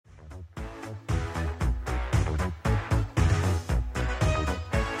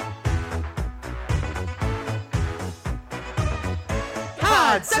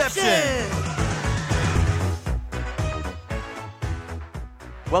Pod-Ception!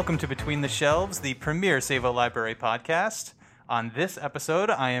 Welcome to Between the Shelves, the premier Save-O Library podcast. On this episode,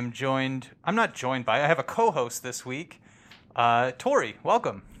 I have a co-host this week, Tory.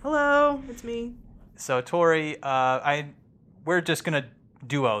 Welcome. Hello, it's me. So, Tory, we're just going to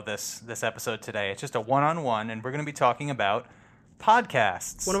duo this episode today. It's just a one-on-one, and we're going to be talking about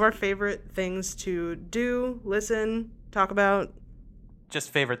podcasts. One of our favorite things to do, listen, talk about.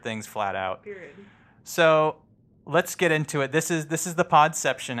 Just favorite things, flat out. Period. So let's get into it. This is the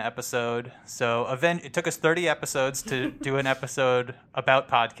Pod-Ception episode. So it took us 30 episodes to do an episode about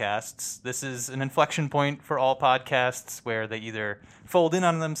podcasts. This is an inflection point for all podcasts where they either fold in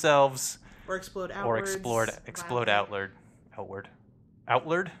on themselves or explode outwards. Or explode outward. Outward?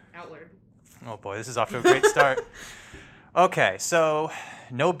 Outward. Oh boy, this is off to a great start. Okay, so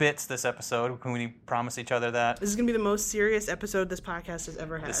no bits this episode. Can we promise each other that? This is going to be the most serious episode this podcast has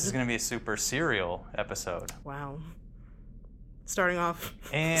ever had. This is going to be a super serial episode. Wow. Starting off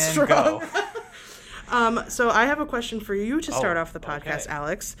and strong. Go. So I have a question for you to start off the podcast, okay.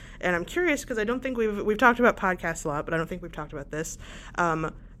 Alex. And I'm curious because I don't think we've talked about podcasts a lot, but I don't think we've talked about this.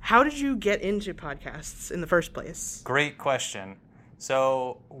 How did you get into podcasts in the first place? Great question.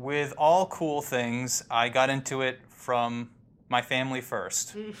 So with all cool things, I got into it from my family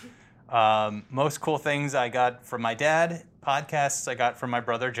first. Most cool things I got from my dad. Podcasts I got from my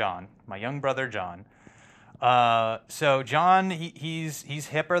brother John, my young brother John. So John, he's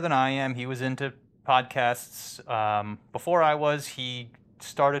hipper than I am. He was into podcasts before I was. He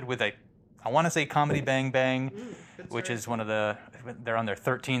started with I want to say Comedy Bang Bang, which is they're on their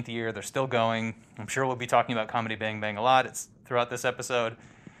 13th year. They're still going. I'm sure we'll be talking about Comedy Bang Bang a lot. It's throughout this episode.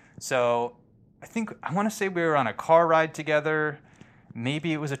 So I want to say we were on a car ride together.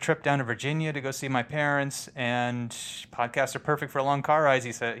 Maybe it was a trip down to Virginia to go see my parents, and podcasts are perfect for long car rides.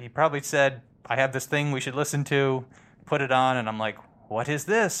 He probably said, I have this thing we should listen to, put it on, and I'm like, what is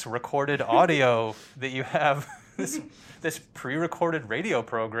this? Recorded audio that you have, this pre-recorded radio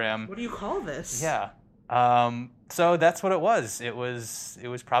program. What do you call this? Yeah. So that's what it was. It was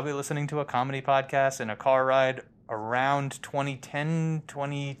probably listening to a comedy podcast in a car ride around 2010,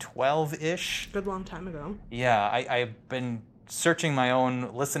 2012-ish. Good long time ago. Yeah, I've been searching my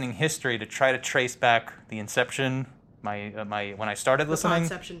own listening history to try to trace back the inception, when I started listening. The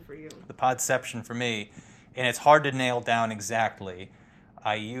Pod-Ception for you. The Pod-Ception for me. And it's hard to nail down exactly.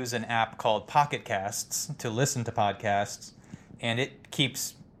 I use an app called Pocket Casts to listen to podcasts, and it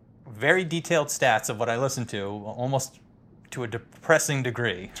keeps very detailed stats of what I listen to, almost to a depressing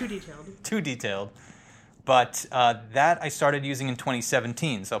degree. Too detailed. But that I started using in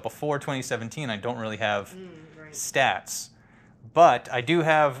 2017. So before 2017, I don't really have stats. But I do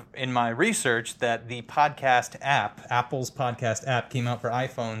have in my research that the podcast app, Apple's podcast app, came out for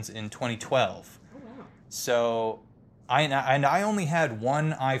iPhones in 2012. Oh, wow. So I only had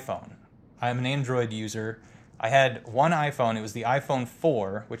one iPhone. I'm an Android user. I had one iPhone. It was the iPhone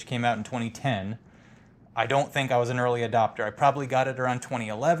 4, which came out in 2010. I don't think I was an early adopter. I probably got it around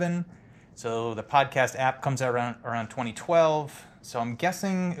 2011. So the podcast app comes out around 2012. So I'm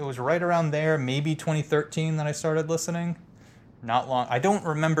guessing it was right around there, maybe 2013 that I started listening. Not long. I don't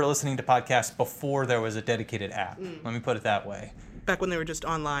remember listening to podcasts before there was a dedicated app. Let me put it that way. Back when they were just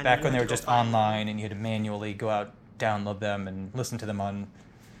online. Back when they were just online and you had to manually go out, download them, and listen to them on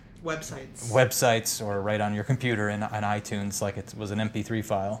websites or right on your computer on iTunes like it was an MP3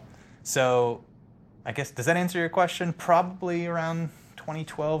 file. So I guess, does that answer your question? Probably around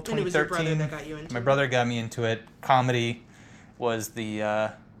 2012, 2013. And it was your brother that got you into it? My brother got me into it. Comedy was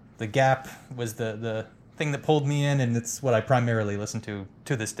the gap, was the thing that pulled me in, and it's what I primarily listen to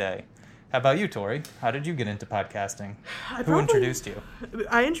this day. How about you, Tory? How did you get into podcasting? Who introduced you?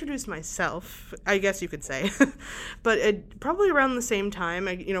 I introduced myself, I guess you could say. But probably around the same time.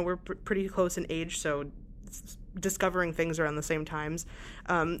 We're pretty close in age, so discovering things around the same times.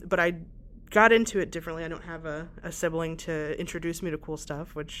 But I got into it differently. I don't have a sibling to introduce me to cool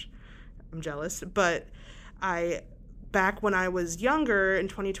stuff, which I'm jealous. But back when I was younger, in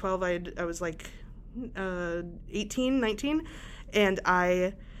 2012, I was like 18, 19, and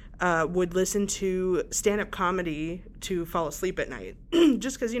I would listen to stand-up comedy to fall asleep at night.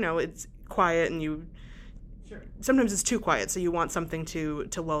 Just because, it's quiet and sometimes it's too quiet, so you want something to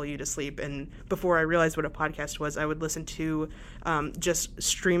lull you to sleep. And before I realized what a podcast was, I would listen to just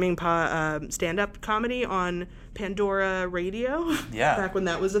streaming stand-up comedy on Pandora Radio. Yeah. Back when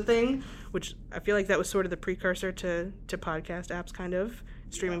that was a thing, which I feel like that was sort of the precursor to podcast apps, kind of,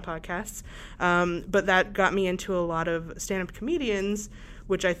 streaming podcasts. But that got me into a lot of stand-up comedians,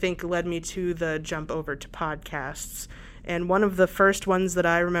 which I think led me to the jump over to podcasts. And one of the first ones that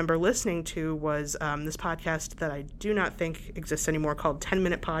I remember listening to was this podcast that I do not think exists anymore called 10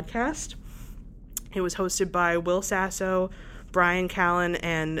 Minute Podcast. It was hosted by Will Sasso, Brian Callen,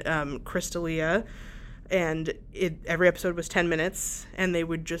 and Crystalia. And every episode was 10 minutes, and they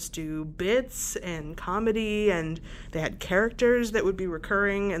would just do bits and comedy, and they had characters that would be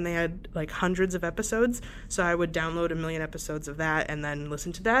recurring, and they had like hundreds of episodes. So I would download 1 million episodes of that and then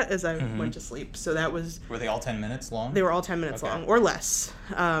listen to that as I went to sleep. So that was... Were they all 10 minutes long? They were all 10 minutes long, or less.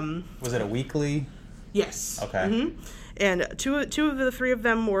 Was it a weekly? Yes. Okay. Mm-hmm. And two of the three of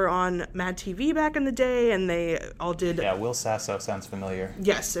them were on Mad TV back in the day, and they all did... Yeah, Will Sasso sounds familiar.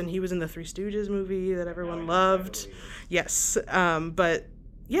 Yes, and he was in the Three Stooges movie that everyone loved. Yes. But,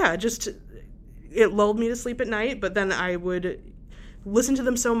 yeah, just... It lulled me to sleep at night, but then I would listen to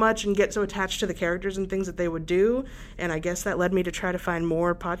them so much and get so attached to the characters and things that they would do, and I guess that led me to try to find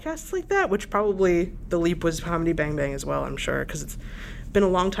more podcasts like that, which probably the leap was Comedy Bang Bang as well, I'm sure, because it's been a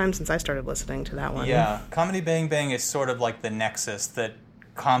long time since I started listening to that one. Yeah, Comedy Bang Bang is sort of like the nexus that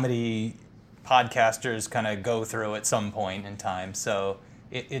comedy podcasters kind of go through at some point in time. So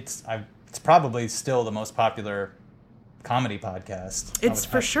it's probably still the most popular comedy podcast. It's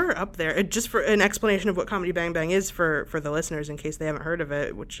for sure up there. Just for an explanation of what Comedy Bang Bang is for the listeners in case they haven't heard of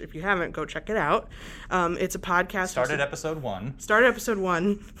it, which if you haven't, go check it out. It's a podcast. Started episode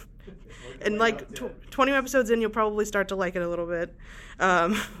 1. And like 20 episodes in, you'll probably start to like it a little bit,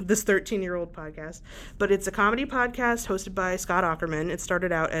 this 13-year-old podcast. But it's a comedy podcast hosted by Scott Aukerman. It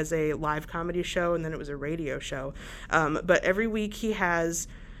started out as a live comedy show, and then it was a radio show. But every week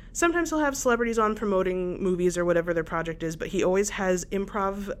sometimes he'll have celebrities on promoting movies or whatever their project is, but he always has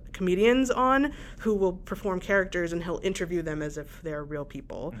improv comedians on who will perform characters, and he'll interview them as if they're real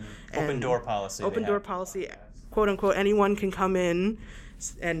people. Open door policy. Quote unquote, anyone can come in.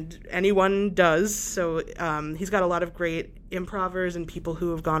 And anyone does. So he's got a lot of great improvers and people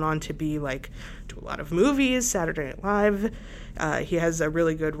who have gone on to be do a lot of movies, Saturday Night Live. He has a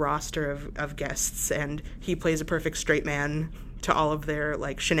really good roster of guests, and he plays a perfect straight man to all of their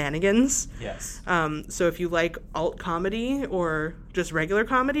shenanigans. Yes. So if you like alt comedy or just regular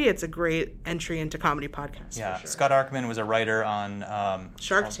comedy, it's a great entry into comedy podcasts. Yeah. For sure. Scott Aukerman was a writer on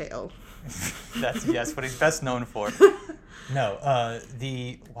Shark Tale. That's what he's best known for. No,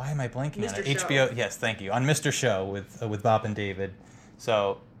 why am I blanking on it? Mr. Show. HBO, yes, thank you. On Mr. Show with Bob and David.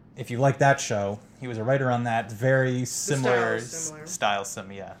 So, if you like that show, he was a writer on that. Very similar style.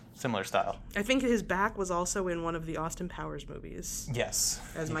 Similar style. I think his back was also in one of the Austin Powers movies. Yes.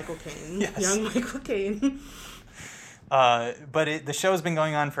 As Michael Caine. Yes. Young Michael Caine. But the show's been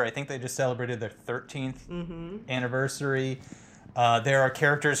going on for, I think they just celebrated their 13th anniversary. There are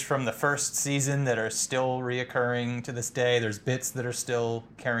characters from the first season that are still reoccurring to this day. There's bits that are still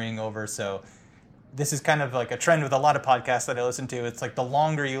carrying over. So this is kind of like a trend with a lot of podcasts that I listen to. It's like the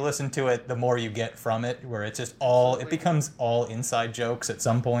longer you listen to it, the more you get from it, where it's just it becomes all inside jokes at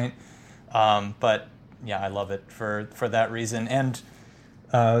some point. But yeah, I love it for that reason. And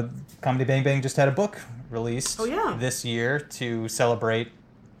Comedy Bang Bang just had a book released this year to celebrate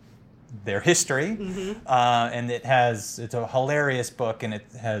their history, and it's a hilarious book, and it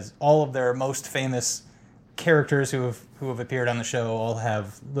has all of their most famous characters who have appeared on the show all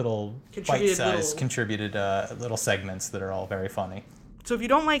have little bite-sized contributed little segments that are all very funny. So if you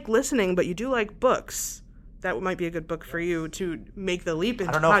don't like listening but you do like books, that might be a good book for you to make the leap into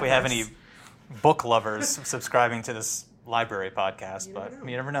I don't know podcasts. if we have any book lovers subscribing to this library podcast, but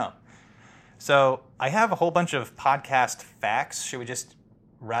you never know. So I have a whole bunch of podcast facts. Should we just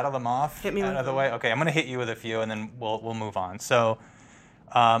rattle them off? Hit me out with of the them. way. Okay, I'm going to hit you with a few, and then we'll move on. So,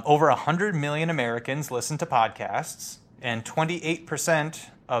 over 100 million Americans listen to podcasts, and 28%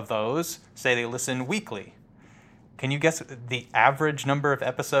 of those say they listen weekly. Can you guess the average number of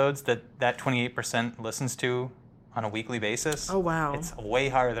episodes that 28% listens to on a weekly basis? Oh, wow. It's way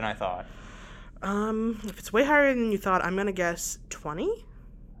higher than I thought. If it's way higher than you thought, I'm going to guess 20?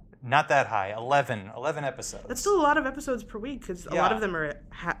 Not that high. 11 episodes. That's still a lot of episodes per week, because a lot of them are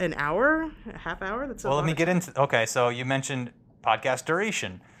an hour, a half hour. That's let me get into... Okay, so you mentioned podcast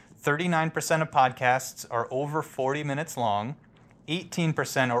duration. 39% of podcasts are over 40 minutes long.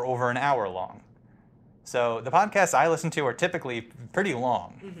 18% are over an hour long. So the podcasts I listen to are typically pretty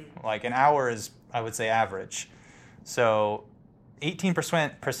long. Like an hour is, I would say, average. So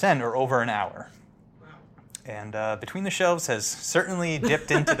 18% are over an hour. And Between the Shelves has certainly dipped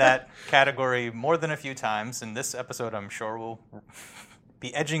into that category more than a few times. And this episode, I'm sure, will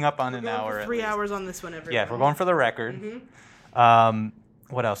be edging up on an hour. For 3 hours on this one, everyone. Yeah, we're going for the record.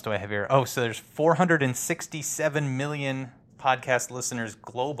 What else do I have here? Oh, so there's 467 million podcast listeners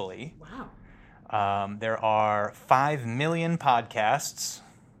globally. There are 5 million podcasts,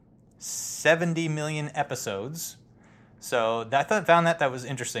 70 million episodes. So found that was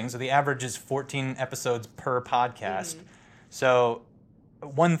interesting. So the average is 14 episodes per podcast. So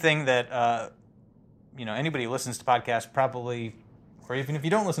one thing that anybody who listens to podcasts probably, or even if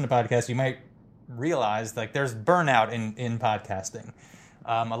you don't listen to podcasts, you might realize like there's burnout in podcasting.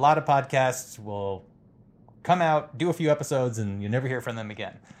 A lot of podcasts will come out, do a few episodes, and you never hear from them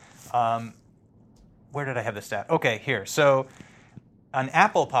again. Where did I have the stat? Okay, here. So on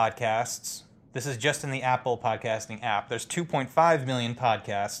Apple Podcasts, this is just in the Apple podcasting app, there's 2.5 million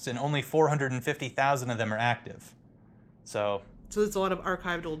podcasts, and only 450,000 of them are active. So there's a lot of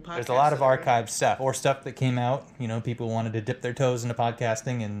archived old podcasts. There's a lot of archived stuff, or stuff that came out. People wanted to dip their toes into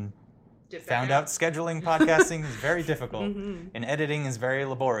podcasting and found out scheduling podcasting is very difficult, and editing is very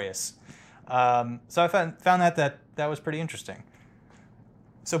laborious. So I found that was pretty interesting.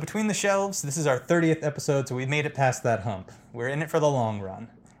 So Between the Shelves, this is our 30th episode, so we made it past that hump. We're in it for the long run.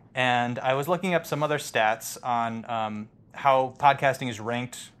 And I was looking up some other stats on how podcasting is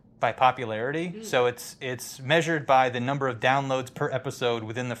ranked by popularity. So it's measured by the number of downloads per episode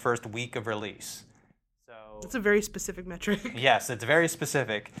within the first week of release. So that's a very specific metric. Yes, it's very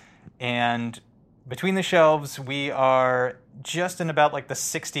specific. And Between the Shelves, we are just in about like the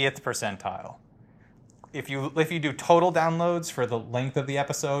 60th percentile. If you do total downloads for the length of the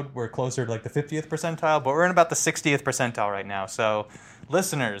episode, we're closer to like the 50th percentile, but we're in about the 60th percentile right now. So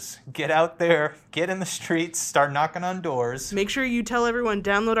listeners, get out there, get in the streets, start knocking on doors. Make sure you tell everyone,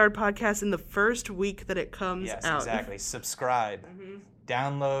 download our podcast in the first week that it comes out. Yes, exactly. Subscribe,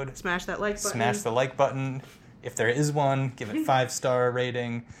 download. Smash that like button. Smash the like button. If there is one, give it 5-star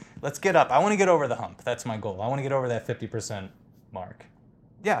rating. Let's get up. I want to get over the hump. That's my goal. I want to get over that 50% mark.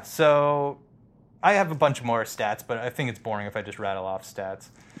 Yeah, so I have a bunch more stats, but I think it's boring if I just rattle off stats.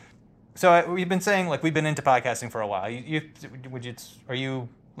 So we've been saying, like, we've been into podcasting for a while. Are you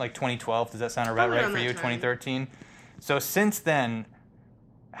like 2012? Does that sound about right for you? 2013. So since then,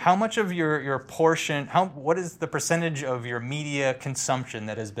 how much of your portion? What is the percentage of your media consumption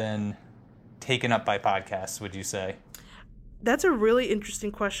that has been taken up by podcasts? Would you say? That's a really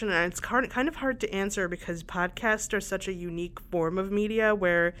interesting question, and it's kind of hard to answer because podcasts are such a unique form of media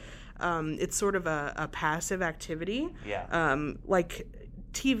where it's sort of a passive activity. Yeah. Like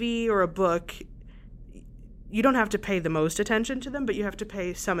TV or a book, you don't have to pay the most attention to them, but you have to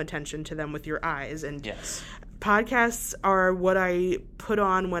pay some attention to them with your eyes. And yes. Podcasts are what I put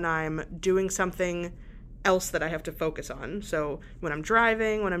on when I'm doing something else that I have to focus on. So when I'm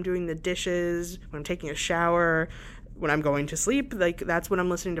driving, when I'm doing the dishes, when I'm taking a shower, when I'm going to sleep, like that's when I'm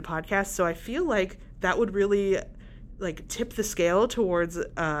listening to podcasts. So I feel like that would really like tip the scale towards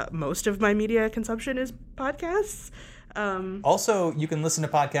most of my media consumption is podcasts. Also, you can listen to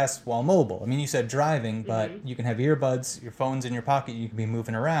podcasts while mobile. I mean, you said driving, but you can have earbuds, your phone's in your pocket, you can be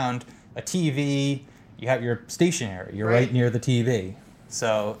moving around. A TV, you have your stationary, you're right near the TV.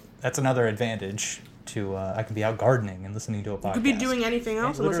 So that's another advantage to, I could be out gardening and listening to a podcast. You could be doing anything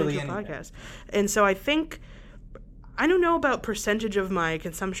else and listening to a podcast. And so I think, I don't know about percentage of my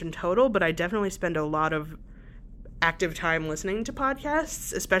consumption total, but I definitely spend a lot of active time listening to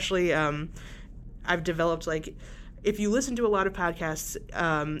podcasts, especially I've developed like, if you listen to a lot of podcasts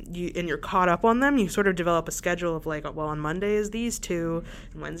and you're caught up on them, you sort of develop a schedule of like, well, on Monday is these two,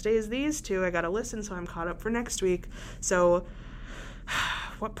 and Wednesday is these two. I got to listen, so I'm caught up for next week. So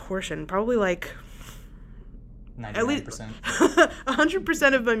what portion? Probably like 99%. At least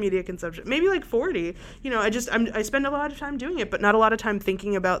 100% of my media consumption. Maybe like 40. I spend a lot of time doing it, but not a lot of time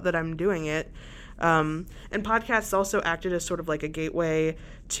thinking about that I'm doing it. And podcasts also acted as sort of like a gateway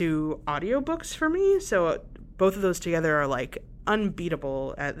to audiobooks for me. So both of those together are like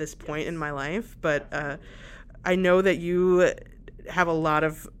unbeatable at this point in my life. But I know that you have a lot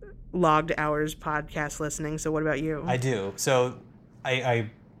of logged hours podcast listening. So what about you? I do. So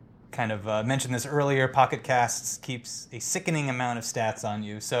I kind of mentioned this earlier. Pocket Casts keeps a sickening amount of stats on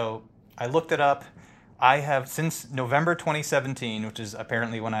you. So I looked it up. I have, since November 2017, which is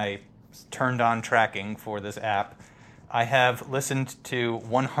apparently when I turned on tracking for this app, I have listened to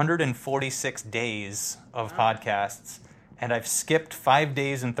 146 days of podcasts, and I've skipped 5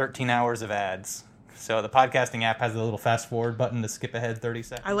 days and 13 hours of ads. So the podcasting app has a little fast forward button to skip ahead 30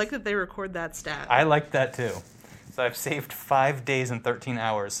 seconds. I like that they record that stat. I like that too. So I've saved 5 days and 13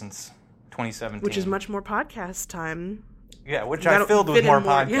 hours since 2017. Which is much more podcast time. Yeah, which I filled with more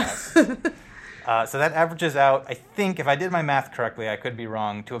podcasts. Yeah. So that averages out, I think, if I did my math correctly, I could be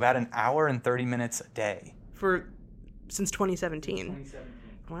wrong, to about an hour and 30 minutes a day. Since 2017.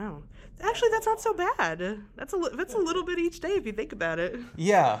 Wow. Actually, that's not so bad. That's a little bit each day if you think about it.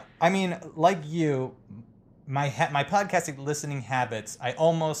 Yeah. I mean, like you, my podcasting listening habits, I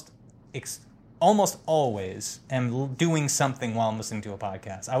almost always am doing something while I'm listening to a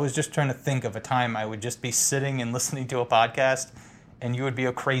podcast. I was just trying to think of a time I would just be sitting and listening to a podcast, and you would be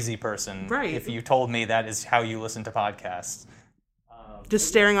a crazy person if you told me that is how you listen to podcasts. Just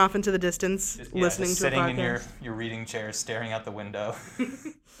staring off into the distance, listening to a podcast. Sitting in your reading chair, staring out the window.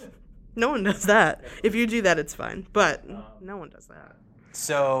 No one does that. If you do that, it's fine. But no one does that.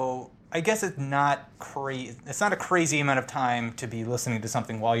 So I guess it's not a crazy amount of time to be listening to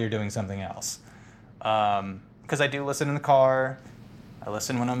something while you're doing something else. Because I do listen in the car. I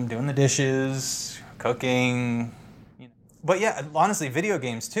listen when I'm doing the dishes, cooking. But yeah, honestly, video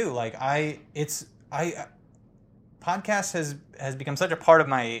games too. Like podcast has become such a part of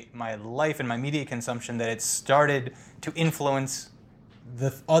my life and my media consumption that it's started to influence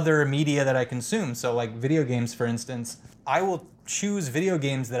the other media that I consume. So like video games, for instance, I will choose video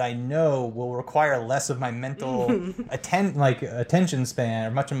games that I know will require less of my mental attention span,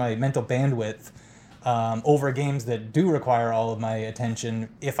 or much of my mental bandwidth, over games that do require all of my attention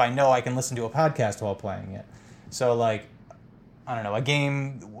if I know I can listen to a podcast while playing it. So like, I don't know, a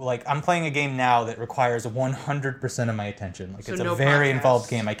game, like I'm playing a game now that requires 100% of my attention. Like, so it's a very involved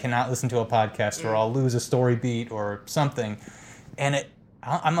game. I cannot listen to a podcast or I'll lose a story beat or something. And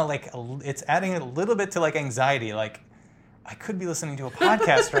it's adding a little bit to like anxiety. Like, I could be listening to a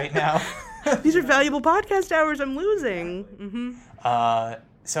podcast right now. These are valuable podcast hours I'm losing. Mm-hmm.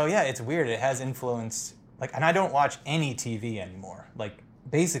 So yeah, it's weird. It has influenced, like, and I don't watch any TV anymore, like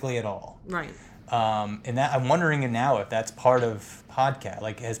basically at all. Right. And that I'm wondering now if that's part of podcast.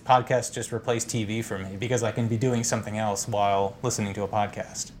 Like, has podcast just replaced TV for me because I can be doing something else while listening to a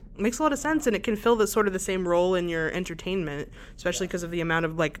podcast? Makes a lot of sense, and it can fill the same role in your entertainment, especially because of the amount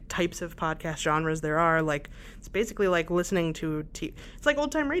of like types of podcast genres there are. Like, it's basically like listening to it's like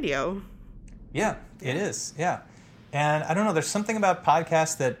old time radio. Yeah, it is. Yeah, and I don't know. There's something about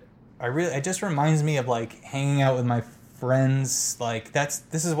podcasts that it just reminds me of like hanging out with my friends. Like, this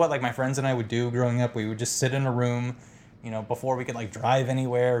is what like my friends and I would do growing up. We would just sit in a room, before we could like drive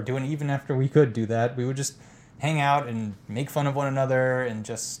anywhere or even after we could do that, we would just hang out and make fun of one another and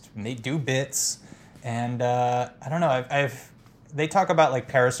just do bits. And I don't know. They talk about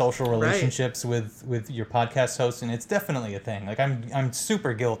like parasocial relationships with your podcast host, and it's definitely a thing. Like, I'm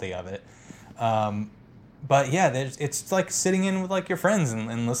super guilty of it. But yeah, it's like sitting in with like your friends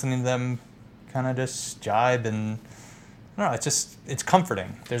and listening to them kind of just jibe, and I don't know, it's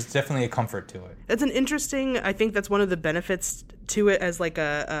comforting. There's definitely a comfort to it. It's an interesting, I think that's one of the benefits to it as like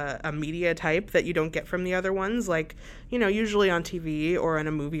a media type that you don't get from the other ones. Like, usually on TV or in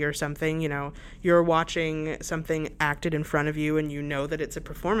a movie or something, you're watching something acted in front of you and you know that it's a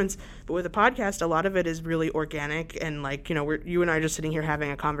performance. But with a podcast, a lot of it is really organic, and like, you and I are just sitting here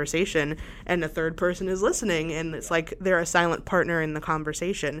having a conversation and a third person is listening, and it's like they're a silent partner in the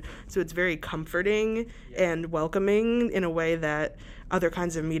conversation. So it's very comforting and welcoming in a way that other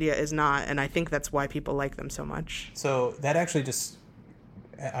kinds of media is not, and I think that's why people like them so much. So that actually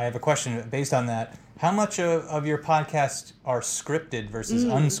I have a question based on that. How much of your podcasts are scripted versus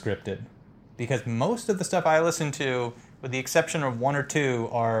unscripted? Because most of the stuff I listen to, with the exception of one or two,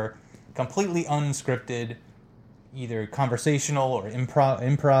 are completely unscripted, either conversational or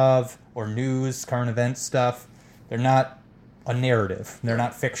improv or news, current event stuff. They're not a narrative. They're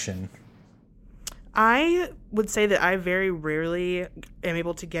not fiction. I would say that I very rarely am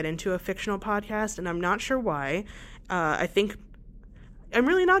able to get into a fictional podcast, and I'm not sure why. I'm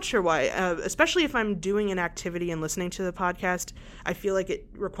really not sure why, especially if I'm doing an activity and listening to the podcast. I feel like it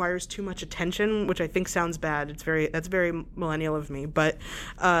requires too much attention, which I think sounds bad. That's very millennial of me, but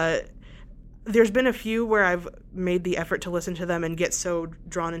there's been a few where I've made the effort to listen to them and get so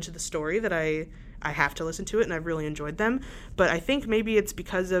drawn into the story that I have to listen to it, and I've really enjoyed them. But I think maybe it's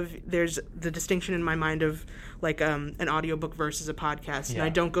because there's the distinction in my mind of like an audiobook versus a podcast. Yeah. And I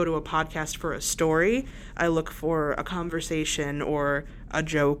don't go to a podcast for a story. I look for a conversation or a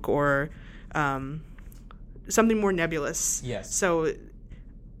joke or something more nebulous. Yes. So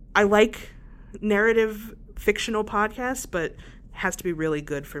I like narrative fictional podcasts, but has to be really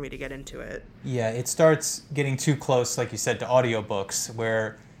good for me to get into it. Yeah, it starts getting too close, like you said, to audiobooks,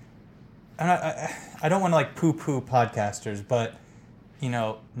 where I don't want to like poo-poo podcasters, but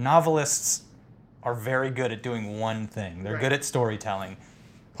novelists are very good at doing one thing. They're good at storytelling.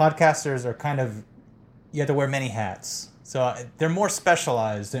 Podcasters are kind of, you have to wear many hats. So they're more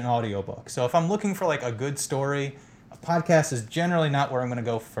specialized in audiobooks. So if I'm looking for like a good story, a podcast is generally not where I'm going to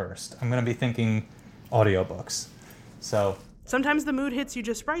go first. I'm going to be thinking audiobooks. So Sometimes the mood hits you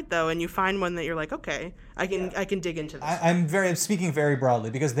just right, though, and you find one that you're like, okay, I can dig into this. I'm speaking very broadly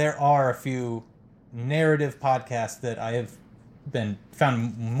because there are a few narrative podcasts that I have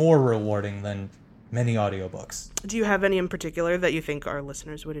found more rewarding than many audiobooks. Do you have any in particular that you think our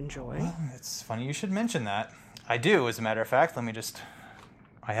listeners would enjoy? Well, it's funny you should mention that. I do, as a matter of fact.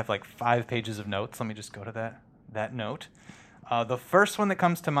 I have like 5 pages of notes. Let me just go to that note. The first one that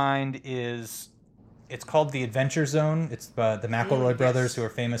comes to mind it's called The Adventure Zone. It's the McElroy brothers, who are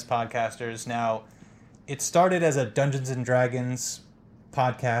famous podcasters. Now, it started as a Dungeons and Dragons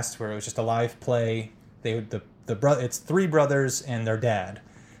podcast where it was just a live play. It's 3 brothers and their dad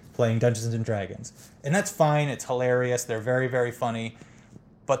playing Dungeons and Dragons. And that's fine. It's hilarious. They're very, very funny.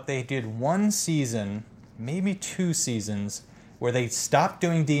 But they did 1 season, maybe 2 seasons, where they stopped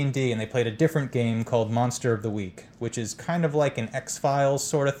doing D&D and they played a different game called Monster of the Week, which is kind of like an X-Files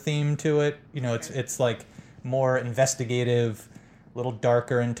sort of theme to it. You know, it's like more investigative, a little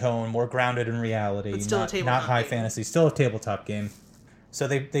darker in tone, more grounded in reality. But still not high fantasy, still a tabletop game. So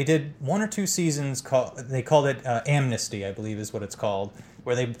they did 1 or 2 seasons, they called it Amnesty, I believe is what it's called,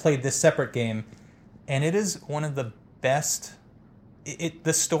 where they played this separate game, and it is one of the best.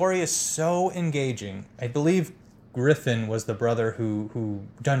 The story is so engaging. I believe Griffin was the brother who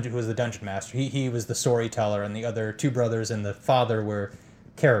was the dungeon master. He was the storyteller, and the other 2 brothers and the father were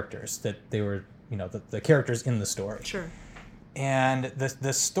characters. That they were, the characters in the story. Sure. And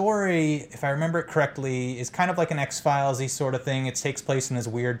the story, if I remember it correctly, is kind of like an X-Files-y sort of thing. It takes place in this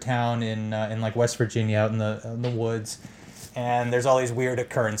weird town in like West Virginia, out in the woods, and there's all these weird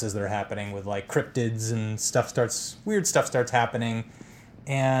occurrences that are happening with like cryptids and weird stuff starts happening,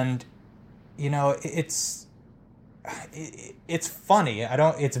 and it's funny.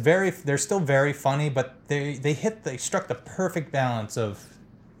 They're still very funny, but they struck the perfect balance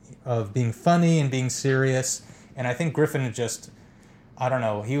of being funny and being serious. And I think Griffin he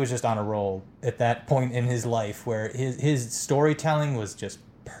was just on a roll at that point in his life where his storytelling was just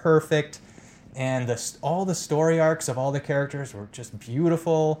perfect, and all the story arcs of all the characters were just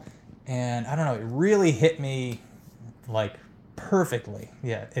beautiful, and I don't know, it really hit me like perfectly.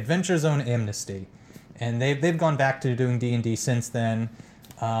 Yeah, Adventure Zone Amnesty. And they've gone back to doing D&D since then,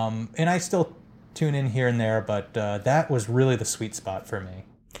 and I still tune in here and there, but that was really the sweet spot for me.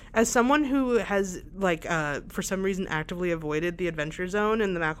 As someone who has, for some reason actively avoided the Adventure Zone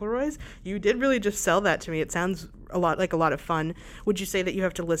and the McElroys, you did really just sell that to me. It sounds a lot of fun. Would you say that you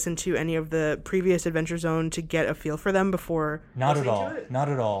have to listen to any of the previous Adventure Zone to get a feel for them before? Not at all. Not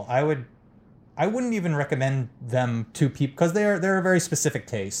at all. I wouldn't even recommend them to people because they're a very specific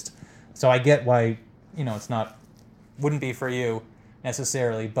taste. So I get why wouldn't be for you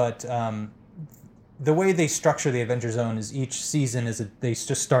necessarily, but the way they structure the Adventure Zone is each season they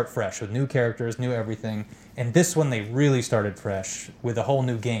just start fresh with new characters, new everything. And this one they really started fresh with a whole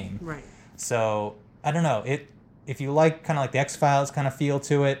new game. Right. So I don't know. If you like kind of like the X-Files kind of feel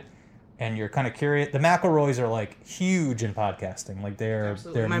to it, and you're kind of curious, the McElroys are like huge in podcasting. Like they're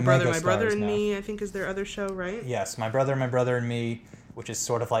My Brother and Me, I think is their other show, right? Yes, My Brother and Me, which is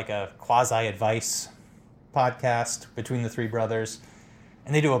sort of like a quasi-advice podcast between the 3 brothers.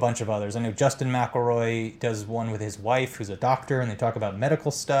 And they do a bunch of others. I know Justin McElroy does one with his wife, who's a doctor, and they talk about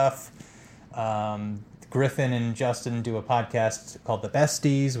medical stuff. Griffin and Justin do a podcast called The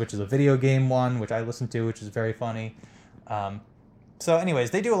Besties, which is a video game one, which I listen to, which is very funny. So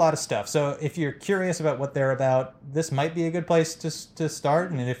anyways, they do a lot of stuff. So if you're curious about what they're about, this might be a good place to start.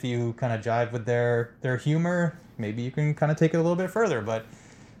 And if you kind of jive with their humor, maybe you can kind of take it a little bit further. But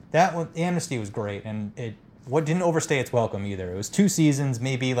that one, Amnesty, was great, and it didn't overstay its welcome either. It was 2 seasons,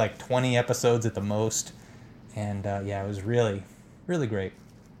 maybe like 20 episodes at the most, and it was really, really great.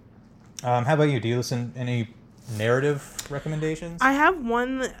 How about you? Do you listen any narrative recommendations? I have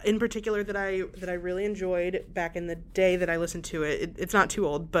one in particular that I really enjoyed back in the day that I listened to it. It's not too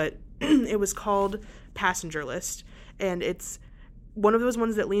old, but it was called Passenger List, and it's one of those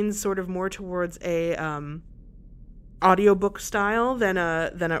ones that leans sort of more towards a audiobook style than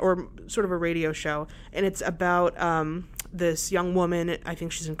or sort of a radio show, and it's about this young woman, I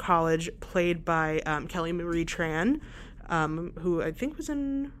think she's in college, played by Kelly Marie Tran, who I think was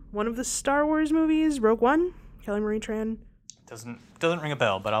in one of the Star Wars movies, Rogue One. Kelly Marie Tran. Doesn't ring a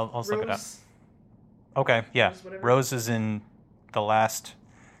bell, but I'll look it up. Okay, yeah. Rose is in The Last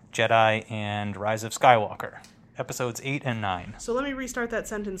Jedi and Rise of Skywalker, episodes 8 and 9. So let me restart that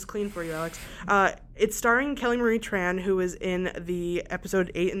sentence clean for you, Alex. It's starring Kelly Marie Tran, who is in the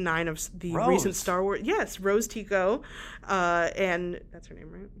episode 8 and 9 of the recent Star Wars. Yes, Rose Tico, and that's her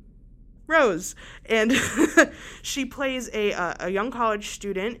name, right? Rose, and she plays a young college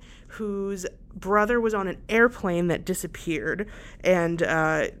student whose brother was on an airplane that disappeared, and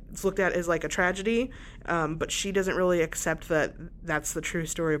it's looked at as like a tragedy, but she doesn't really accept that that's the true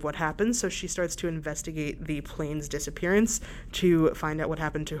story of what happened, so she starts to investigate the plane's disappearance to find out what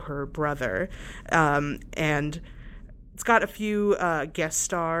happened to her brother. And it's got a few guest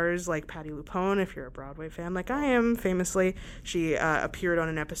stars, like Patti LuPone, if you're a Broadway fan, like I am, famously. She appeared on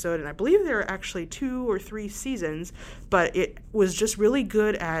an episode, and I believe there are actually 2 or 3 seasons, but it was just really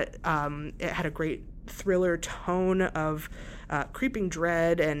good at, it had a great thriller tone of creeping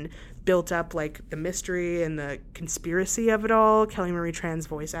dread and built up, like, the mystery and the conspiracy of it all. Kelly Marie Tran's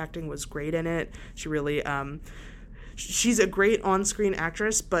voice acting was great in it. She really... she's a great on-screen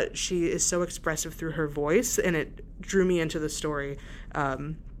actress, but she is so expressive through her voice, and it drew me into the story.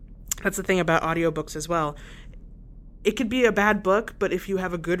 That's the thing about audiobooks as well. It could be a bad book, but if you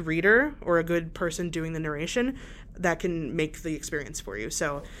have a good reader or a good person doing the narration, that can make the experience for you.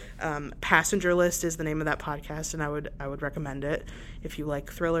 So Passenger List is the name of that podcast, and I would recommend it if you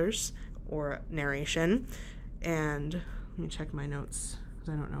like thrillers or narration. And let me check my notes, because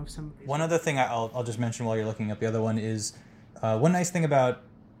I don't know if some... One other thing I'll just mention while you're looking up the other one is one nice thing about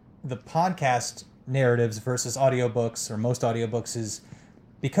the podcast narratives versus audiobooks, or most audiobooks, is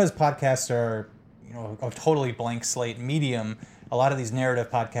because podcasts are, you know, a totally blank slate medium. A lot of these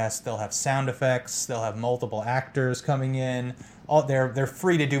narrative podcasts, they'll have sound effects, they'll have multiple actors coming in. They're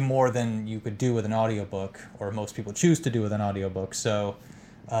free to do more than you could do with an audiobook, or most people choose to do with an audiobook. So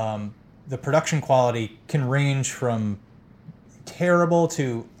the production quality can range from terrible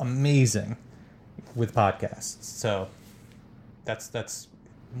to amazing with podcasts. So that's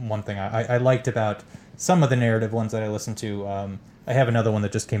one thing I liked about some of the narrative ones that I listened to. I have another one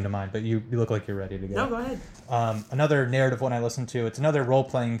that just came to mind, but you look like you're ready to go. No, go ahead. Another narrative one I listened to, it's another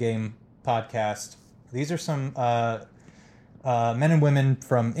role-playing game podcast. These are some men and women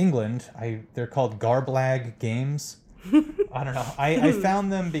from England. They're called Garblag Games. I don't know. I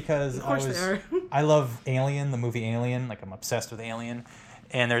found them because I love Alien, the movie Alien. Like, I'm obsessed with Alien.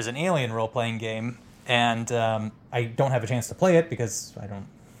 And there's an Alien role-playing game, and I don't have a chance to play it because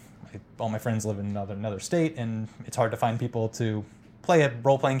all my friends live in another state, and it's hard to find people to play a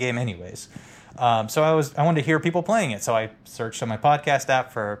role-playing game anyways. So I wanted to hear people playing it, so I searched on my podcast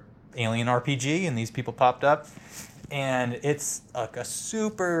app for Alien RPG, and these people popped up. And it's like a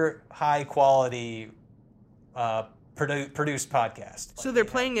super high-quality produced podcast. So they're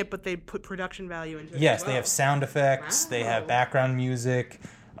playing it, but they put production value into it. Yes, they have sound effects, they have background music,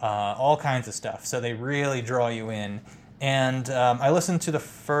 all kinds of stuff. So they really draw you in. And I listened to the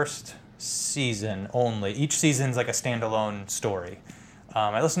first season only. Each season's like a standalone story.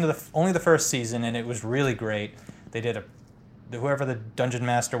 I listened to only the first season, and it was really great. They did whoever the dungeon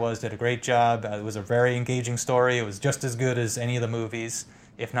master was did a great job. It was a very engaging story. It was just as good as any of the movies,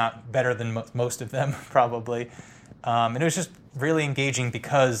 if not better than most of them, probably. And it was just really engaging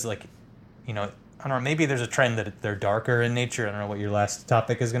because, like, you know, I don't know, maybe there's a trend that they're darker in nature. I don't know what your last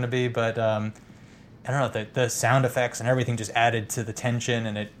topic is going to be, but I don't know, the sound effects and everything just added to the tension,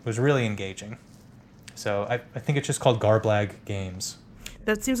 and it was really engaging. So I think it's just called Garblag Games.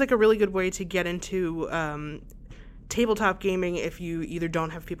 That seems like a really good way to get into tabletop gaming if you either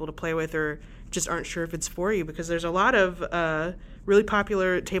don't have people to play with or just aren't sure if it's for you, because there's a lot of really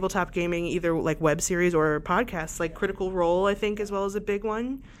popular tabletop gaming, either like web series or podcasts, like Critical Role, I think, as well as a big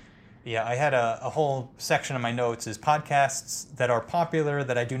one. Yeah, I had a whole section of my notes is podcasts that are popular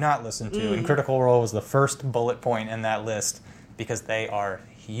that I do not listen to, and Critical Role was the first bullet point in that list because they are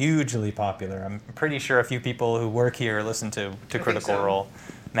hugely popular. I'm pretty sure a few people who work here listen to Critical Role.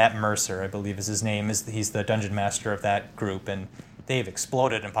 Matt Mercer, I believe is his name. He's the dungeon master of that group, and they've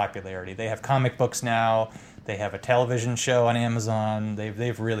exploded in popularity. They have comic books now. They have a television show on Amazon.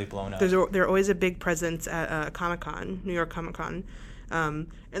 They've really blown up. They're always a big presence at Comic-Con, New York Comic-Con.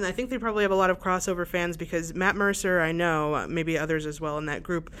 And I think they probably have a lot of crossover fans because Matt Mercer, I know, maybe others as well in that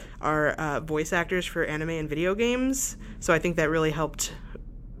group, are voice actors for anime and video games. So I think that really helped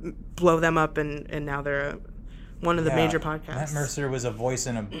blow them up, and now they're one of the major podcasts. Matt Mercer was a voice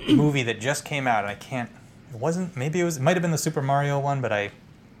in a movie that just came out. It might have been the Super Mario one, but I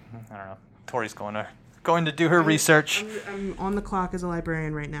don't know. Tori's going to do her research. I'm on the clock as a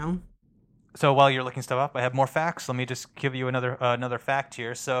librarian right now. So while you're looking stuff up, I have more facts. Let me just give you another fact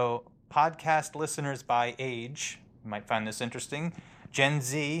here. So podcast listeners by age, you might find this interesting. Gen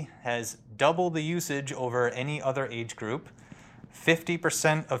Z has double the usage over any other age group.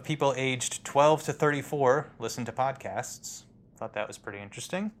 50% of people aged 12 to 34 listen to podcasts. Thought that was pretty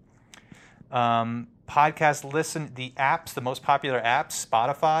interesting. The apps, the most popular apps,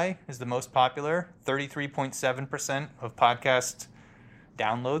 Spotify is the most popular. 33.7% of podcast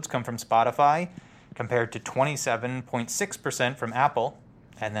downloads come from Spotify, compared to 27.6% from Apple.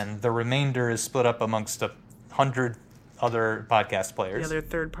 And then the remainder is split up amongst 100 other podcast players. The other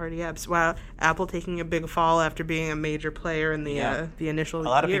third-party apps. Wow, Apple taking a big fall after being a major player in the initial years. A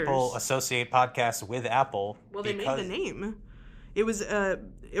lot of people associate podcasts with Apple. Well, they made the name. It was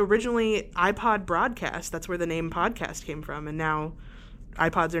originally iPod Broadcast. That's where the name podcast came from, and now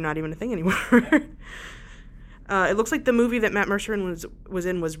iPods are not even a thing anymore. It looks like the movie that Matt Mercer was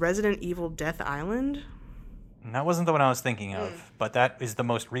in was Resident Evil Death Island. And that wasn't the one I was thinking of, but that is the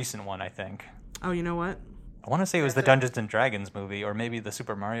most recent one, I think. Oh, you know what? I want to say it was the Dungeons & Dragons movie, or maybe the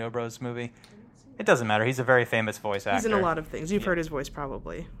Super Mario Bros. Movie. It doesn't matter. He's a very famous voice actor. He's in a lot of things. You've heard his voice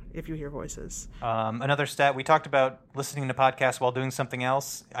probably, if you hear voices. Another stat, we talked about listening to podcasts while doing something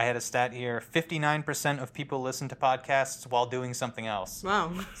else. I had a stat here, 59% of people listen to podcasts while doing something else.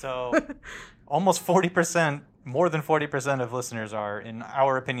 Wow. So almost 40%, more than 40% of listeners are, in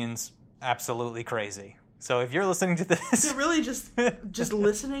our opinions, absolutely crazy. So if you're listening to this... You're really just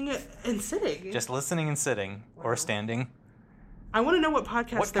listening and sitting. Just listening and sitting, or standing. I want to know what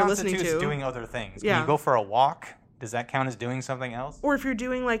podcasts they're listening to. What constitutes doing other things? Yeah. Can you go for a walk? Does that count as doing something else? Or if you're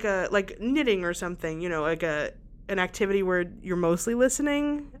doing like knitting or something, like an activity where you're mostly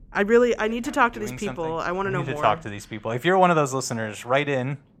listening. I need to talk to these people. Something? I want to know more. You need to talk to these people. If you're one of those listeners, write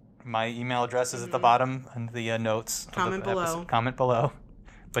in. My email address is at the bottom and the notes. Comment below. Comment below.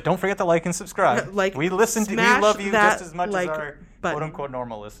 But don't forget to like and subscribe. We love you just as much as our quote-unquote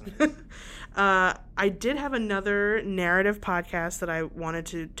normal listeners. I did have another narrative podcast that I wanted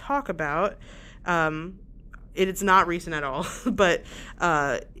to talk about. It's not recent at all, but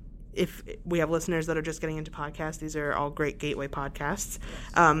if we have listeners that are just getting into podcasts, these are all great gateway podcasts.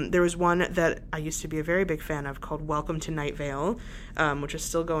 There was one that I used to be a very big fan of called Welcome to Night Vale, which is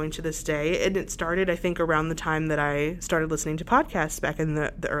still going to this day. And it started, I think, around the time that I started listening to podcasts back in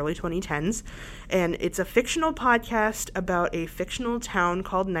the early 2010s. And it's a fictional podcast about a fictional town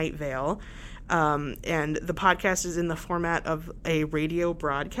called Night Vale. And the podcast is in the format of a radio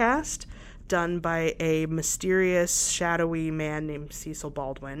broadcast done by a mysterious, shadowy man named Cecil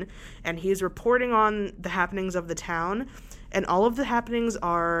Baldwin. And he's reporting on the happenings of the town. And all of the happenings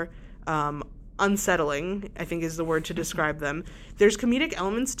are unsettling, I think is the word to describe them. There's comedic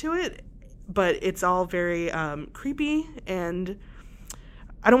elements to it, but it's all very creepy, and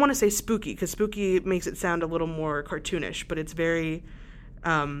I don't want to say spooky, because spooky makes it sound a little more cartoonish, but it's very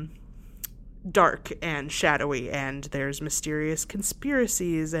dark and shadowy, and there's mysterious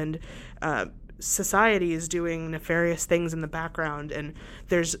conspiracies and societies doing nefarious things in the background, and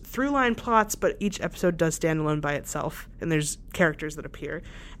there's through-line plots, but each episode does stand alone by itself, and there's characters that appear,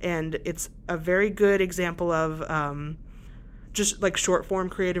 and it's a very good example of just like short-form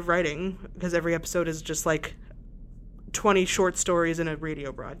creative writing, because every episode is just like 20 short stories in a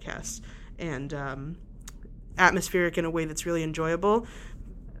radio broadcast, and atmospheric in a way that's really enjoyable.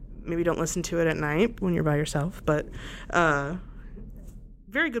 Maybe don't listen to it at night when you're by yourself, but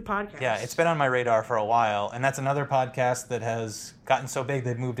very good podcast. Yeah, it's been on my radar for a while, and that's another podcast that has gotten so big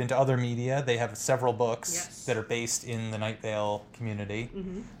they've moved into other media. They have several books that are based in the Night Vale community.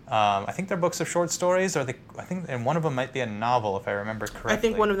 Mm-hmm. I think they're books of short stories, and one of them might be a novel, if I remember correctly. I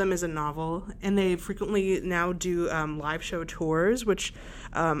think one of them is a novel, and they frequently now do live show tours, which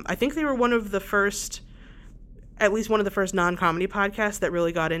I think they were at least one of the first non-comedy podcasts that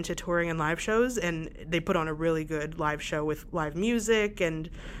really got into touring and live shows, and they put on a really good live show with live music and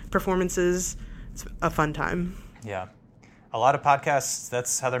performances. It's a fun time. Yeah. A lot of podcasts,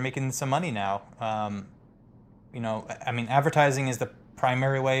 that's how they're making some money now. Advertising is the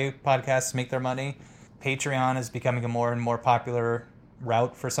primary way podcasts make their money. Patreon is becoming a more and more popular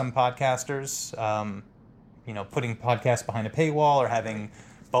route for some podcasters. Putting podcasts behind a paywall or having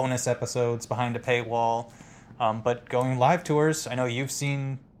bonus episodes behind a paywall. But going live tours, I know you've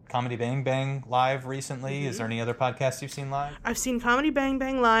seen Comedy Bang Bang live recently. Mm-hmm. Is there any other podcasts you've seen live? I've seen Comedy Bang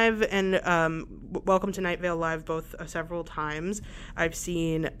Bang live and Welcome to Night Vale live both several times. I've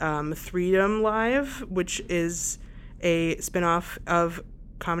seen Freedom live, which is a spinoff of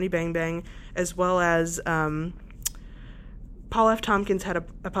Comedy Bang Bang, as well as Paul F. Tompkins had a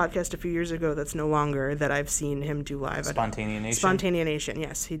podcast a few years ago that's no longer, that I've seen him do live. Spontanea Nation? Spontanea Nation,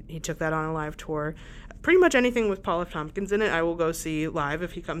 yes. He took that on a live tour. Pretty much anything with Paul F. Tompkins in it, I will go see live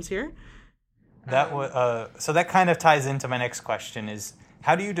if he comes here. So that kind of ties into my next question is,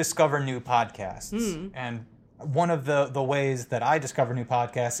 how do you discover new podcasts? Mm. And one of the ways that I discover new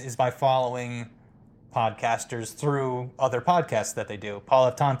podcasts is by following podcasters through other podcasts that they do. Paul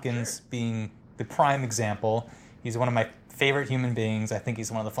F. Tompkins being the prime example. He's one of my favorite human beings. I think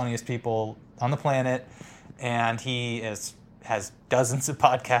he's one of the funniest people on the planet. And he is has dozens of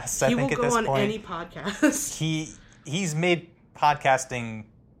podcasts, I think, at this point. He will go on any podcast. He's made podcasting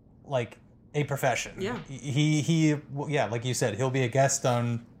like a profession. Yeah. He like you said, he'll be a guest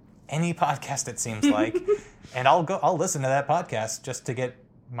on any podcast, it seems like. And I'll listen to that podcast just to get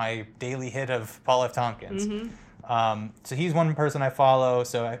my daily hit of Paul F. Tompkins. So he's one person I follow,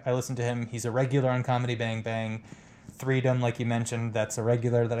 so I listen to him. He's a regular on Comedy Bang Bang. Freedom, like you mentioned, that's a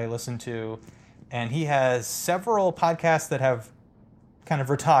regular that I listen to. And he has several podcasts that have kind of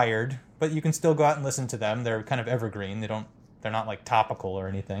retired, but you can still go out and listen to them. They're kind of evergreen. They're not like topical or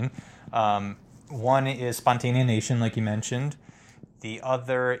anything. One is Spontanea Nation, like you mentioned. The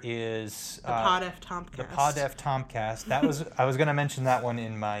other is the Pod F. Tompcast. The Pod F. Tompcast. I was going to mention that one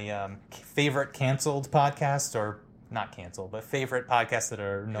in my favorite canceled podcast, or not canceled, but favorite podcasts that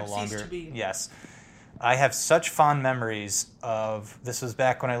are no longer. Ceased to be. Yes. I have such fond memories of, this was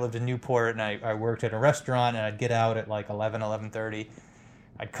back when I lived in Newport and I worked at a restaurant, and I'd get out at like 11:30.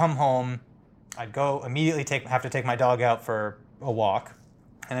 I'd come home, I'd go immediately have to take my dog out for a walk,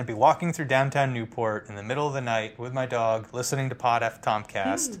 and I'd be walking through downtown Newport in the middle of the night with my dog, listening to Pod F.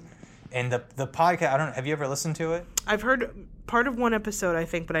 Tompcast. And the podcast, have you ever listened to it? I've heard part of one episode, I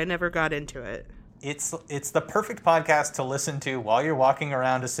think, but I never got into it. It's the perfect podcast to listen to while you're walking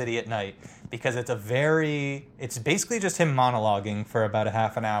around a city at night, because it's basically just him monologuing for about a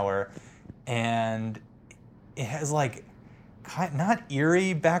half an hour, and it has like not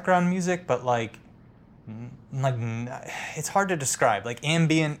eerie background music, but like it's hard to describe, like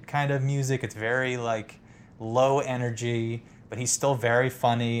ambient kind of music. It's very like low energy, but he's still very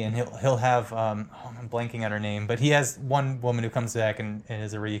funny, and he'll have I'm blanking on her name, but he has one woman who comes back and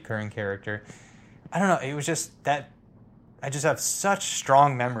is a recurring character. I don't know, it was just that I just have such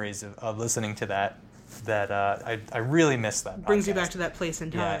strong memories of listening to that I really miss that podcast. Brings you back to that place in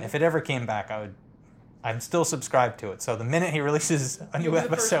time. Yeah, if it ever came back, I'm still subscribed to it. So the minute he releases a new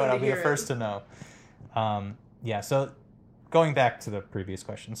episode, I'll be the first to know. So going back to the previous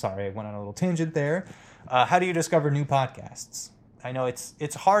question, sorry, I went on a little tangent there. How do you discover new podcasts? I know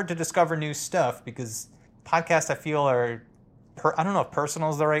it's hard to discover new stuff because podcasts, I feel, are... I don't know if personal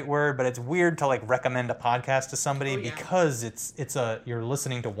is the right word, but it's weird to like recommend a podcast to somebody because you're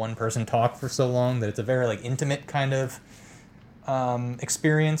listening to one person talk for so long that it's a very like intimate kind of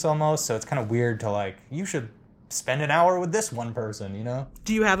experience almost. So it's kind of weird to like, you should spend an hour with this one person, you know?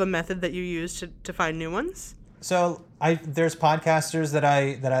 Do you have a method that you use to find new ones? So there's podcasters that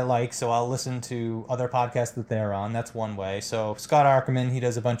I like, so I'll listen to other podcasts that they're on. That's one way. So Scott Ackerman, he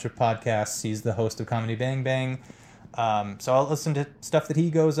does a bunch of podcasts. He's the host of Comedy Bang Bang. So I'll listen to stuff that he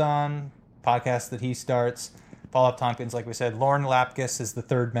goes on, podcasts that he starts. Paul F. Tompkins, like we said. Lauren Lapkus is the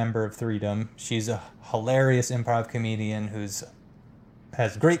third member of Freedom. She's a hilarious improv comedian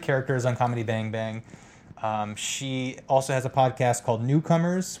has great characters on Comedy Bang Bang. She also has a podcast called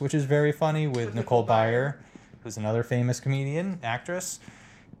Newcomers, which is very funny, with Nicole Byer, who's another famous comedian, actress.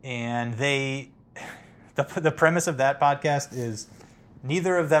 And the premise of that podcast is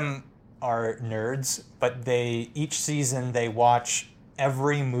neither of them are nerds, but each season they watch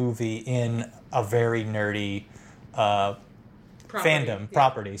every movie in a very nerdy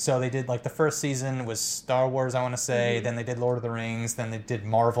property. So they did like the first season was Star Wars, I want to say, then they did Lord of the Rings, then they did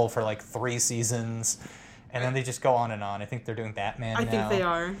Marvel for like 3 seasons, and then they just go on and on. I think they're doing Batman now. I think they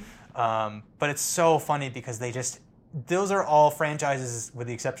are. But it's so funny because those are all franchises, with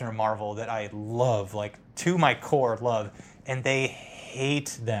the exception of Marvel, that I love, like to my core love, and they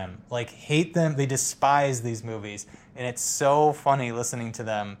hate them. They despise these movies, and it's so funny listening to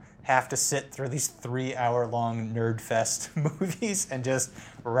them have to sit through these 3-hour-long nerd fest movies and just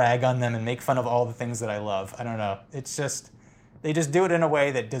rag on them and make fun of all the things that I love. I don't know. It's just, they just do it in a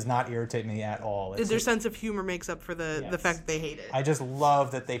way that does not irritate me at all. Their sense of humor makes up for the fact that they hate it. I just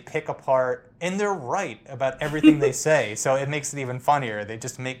love that they pick apart, and they're right about everything they say, so it makes it even funnier. They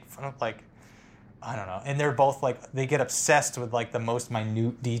just make fun of, like, I don't know. And they're both like, they get obsessed with like the most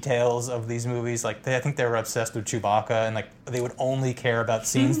minute details of these movies. Like I think they were obsessed with Chewbacca, and like they would only care about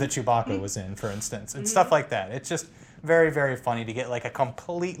scenes that Chewbacca was in, for instance, and stuff like that. It's just very, very funny to get like a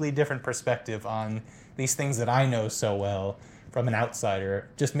completely different perspective on these things that I know so well from an outsider.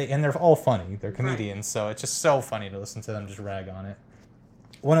 And they're all funny. They're comedians, so it's just so funny to listen to them just rag on it.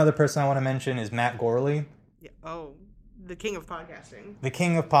 One other person I want to mention is Matt Gorley. Yeah. Oh. The king of podcasting. The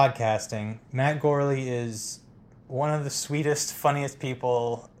king of podcasting. Matt Gorley is one of the sweetest, funniest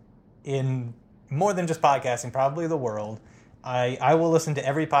people in more than just podcasting, probably the world. I will listen to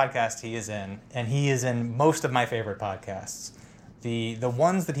every podcast he is in, and he is in most of my favorite podcasts. The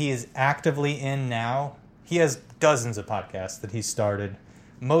ones that he is actively in now, he has dozens of podcasts that he's started.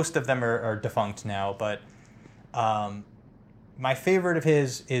 Most of them are defunct now, but my favorite of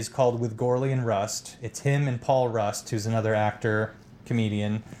his is called With Gorley and Rust. It's him and Paul Rust, who's another actor,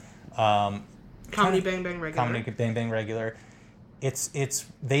 comedian. Comedy Bang Bang Regular. Comedy Bang Bang Regular. It's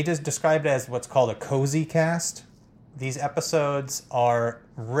they just described it as what's called a cozy cast. These episodes are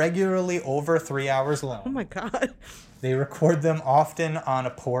regularly over 3 hours long. Oh my God. They record them often on a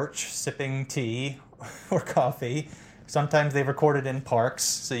porch, sipping tea or coffee. Sometimes they record it in parks,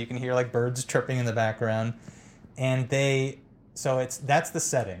 so you can hear like birds chirping in the background. And that's the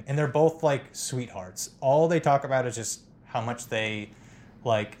setting. And they're both like sweethearts. All they talk about is just how much they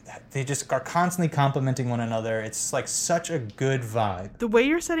just are constantly complimenting one another. It's like such a good vibe. The way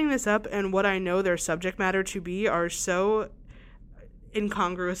you're setting this up and what I know their subject matter to be are so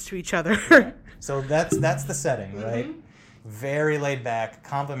incongruous to each other. So that's the setting, right? Mm-hmm. Very laid back,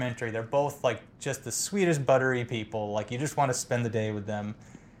 complimentary. They're both like just the sweetest buttery people. Like you just want to spend the day with them.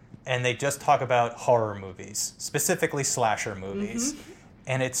 And they just talk about horror movies, specifically slasher movies. Mm-hmm.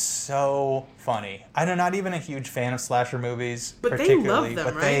 And it's so funny. I'm not even a huge fan of slasher movies, but particularly. They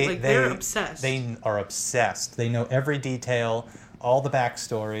love them, right? They're obsessed. They are obsessed. They know every detail, all the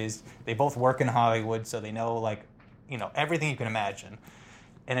backstories. They both work in Hollywood, so they know everything you can imagine.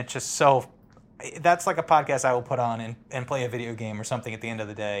 And it's just so. That's like a podcast I will put on and play a video game or something at the end of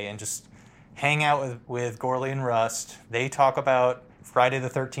the day and just hang out with Gorley and Rust. They talk about Friday the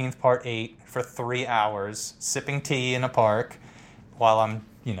 13th Part 8 for 3 hours, sipping tea in a park, while I'm,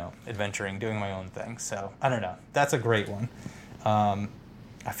 adventuring, doing my own thing. So, I don't know. That's a great one. I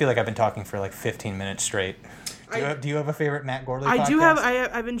feel like I've been talking for like 15 minutes straight. Do you have a favorite Matt Gorley podcast? I do have.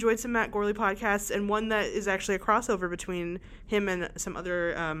 I've enjoyed some Matt Gorley podcasts, and one that is actually a crossover between him and some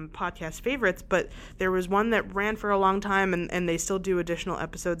other podcast favorites, but there was one that ran for a long time, and they still do additional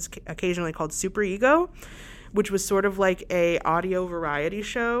episodes occasionally called Super Ego, which was sort of like a audio variety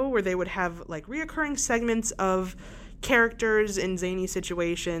show where they would have like reoccurring segments of characters in zany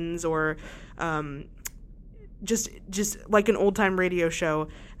situations or just like an old-time radio show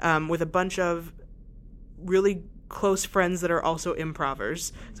with a bunch of really close friends that are also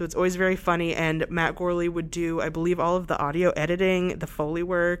improvers. So it's always very funny, and Matt Gorley would do, I believe, all of the audio editing, the Foley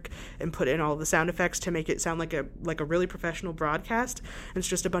work, and put in all the sound effects to make it sound like a really professional broadcast. And it's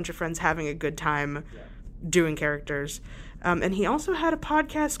just a bunch of friends having a good time doing characters. And he also had a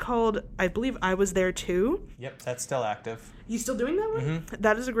podcast called, I believe, I Was There Too. Yep, that's still active. You still doing that one? Mm-hmm.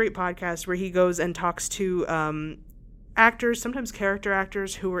 That is a great podcast where he goes and talks to actors, sometimes character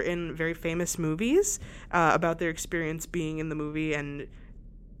actors who were in very famous movies about their experience being in the movie. And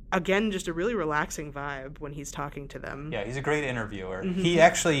again, just a really relaxing vibe when he's talking to them. Yeah, he's a great interviewer. Mm-hmm. He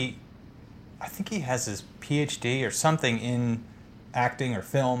actually, I think he has his PhD or something in acting or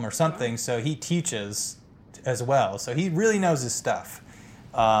film or something, so he teaches as well. So he really knows his stuff.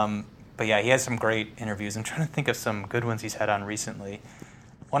 But yeah, he has some great interviews. I'm trying to think of some good ones he's had on recently.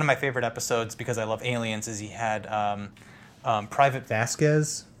 One of my favorite episodes, because I love aliens, is he had Private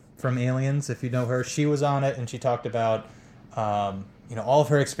Vasquez from Aliens, if you know her. She was on it, and she talked about all of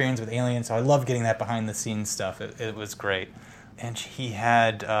her experience with aliens. So I love getting that behind-the-scenes stuff. It was great. And he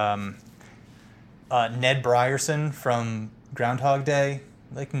had Ned Brierson from Groundhog Day.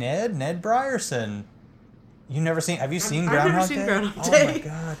 Like, Ned Brierson. Have you seen Groundhog Day? I've never seen Groundhog Day. Oh my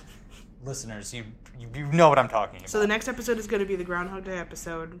God. Listeners, you know what I'm talking about. So the next episode is going to be the Groundhog Day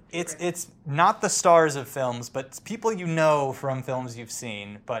episode. It's not the stars of films, but it's people you know from films you've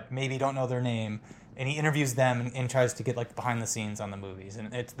seen, but maybe don't know their name. And he interviews them and tries to get like behind the scenes on the movies,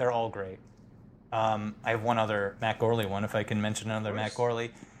 and they're all great. I have one other Matt Gorley one, if I can mention another Matt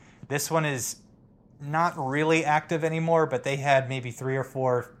Gorley. This one is not really active anymore, but they had maybe 3 or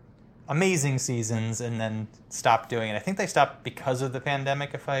 4 amazing seasons and then stopped doing it. I think they stopped because of the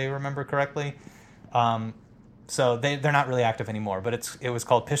pandemic, if I remember correctly. So they're not really active anymore, but it was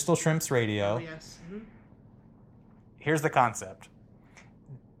called Pistol Shrimps Radio. Oh, yes. Mm-hmm. Here's the concept.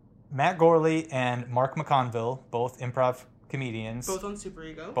 Matt Gorley and Mark McConville, both improv comedians. Both on Super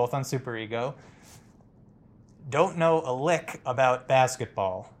Ego. Don't know a lick about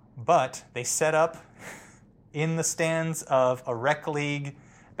basketball, but they set up in the stands of a rec league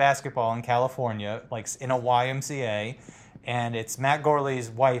basketball in California, like in a YMCA, and it's Matt Gorley's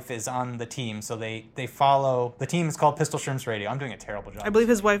wife is on the team, so they follow. The team is called Pistol Shrimps Radio. I'm doing a terrible job. I believe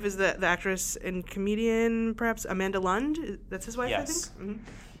his wife is the actress and comedian, perhaps Amanda Lund. That's his wife, yes. I think? Mm-hmm.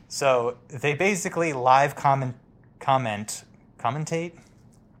 So they basically live commentate?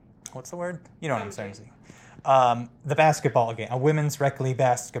 What's the word? You know what I'm saying. The basketball game, a women's rec league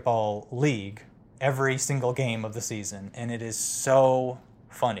basketball league, every single game of the season, and it is so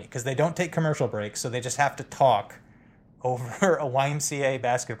funny because they don't take commercial breaks, so they just have to talk over a YMCA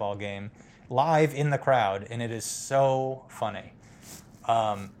basketball game, live in the crowd, and it is so funny.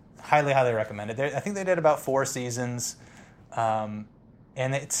 Highly recommend it. I think they did about 4 seasons, and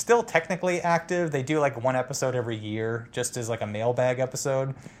it's still technically active. They do like 1 episode every year, just as like a mailbag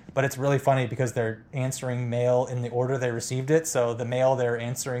episode. But it's really funny because they're answering mail in the order they received it. So the mail they're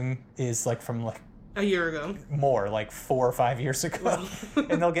answering is like from like a year ago, more like 4 or 5 years ago,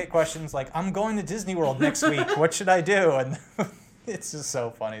 and they'll get questions like, "I'm going to Disney World next week. What should I do?" And it's just so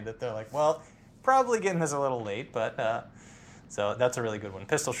funny that they're like, "Well, probably getting this a little late, but." So that's a really good one.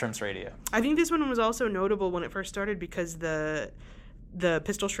 Pistol Shrimps Radio. I think this one was also notable when it first started because the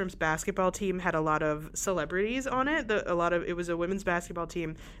Pistol Shrimps basketball team had a lot of celebrities on it. It was a women's basketball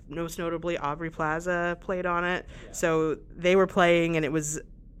team. Most notably, Aubrey Plaza played on it. Yeah. So they were playing, and it was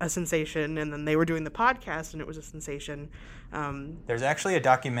a sensation. And then they were doing the podcast, and it was a sensation. There's actually a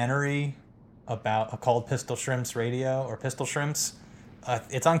documentary called Pistol Shrimps Radio or Pistol Shrimps.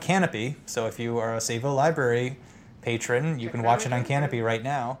 It's on Canopy. So if you are a Sayville Library patron, you can watch it on Canopy right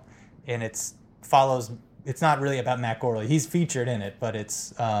now. And it's not really about Matt Gorley. He's featured in it, but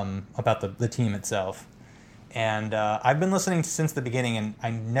it's about the team itself. And I've been listening since the beginning, and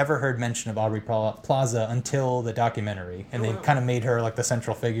I never heard mention of Aubrey Plaza until the documentary. And they kind of made her like the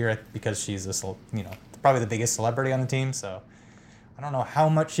central figure because she's probably the biggest celebrity on the team. So I don't know how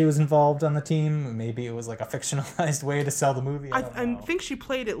much she was involved on the team. Maybe it was like a fictionalized way to sell the movie. I think she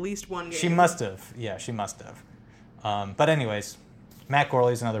played at least one game. She must have. Yeah, she must have. But anyways, Matt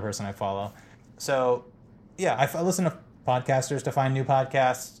Gorley is another person I follow. So yeah, I listen to podcasters to find new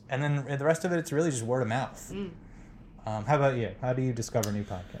podcasts, and then the rest of it, it's really just word of mouth. How about you? How do you discover new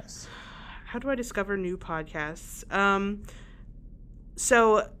podcasts? How do I discover new podcasts?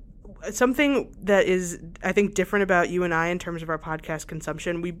 So something that is, I think, different about you and I in terms of our podcast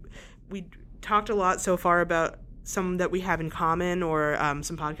consumption, we talked a lot so far about some that we have in common or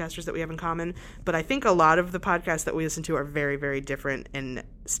some podcasters that we have in common, but I think a lot of the podcasts that we listen to are very, very different in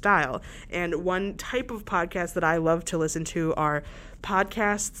style. And one type of podcast that I love to listen to are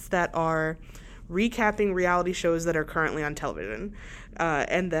podcasts that are recapping reality shows that are currently on television.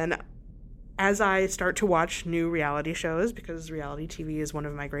 And then as I start to watch new reality shows, because reality TV is one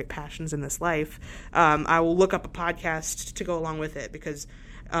of my great passions in this life, I will look up a podcast to go along with it because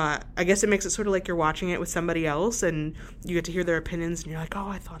I guess it makes it sort of like you're watching it with somebody else and you get to hear their opinions and you're like, oh,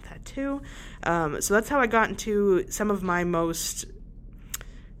 I thought that too. So that's how I got into some of my most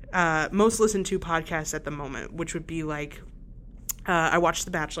listened to podcasts at the moment, which would be like I watch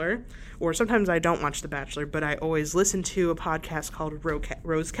The Bachelor, or sometimes I don't watch The Bachelor, but I always listen to a podcast called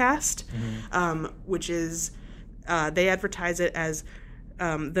Rosecast, which is they advertise it as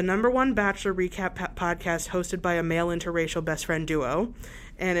the #1 Bachelor recap podcast hosted by a male interracial best friend duo.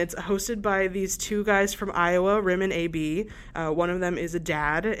 And it's hosted by these 2 guys from Iowa, Rim and AB. One of them is a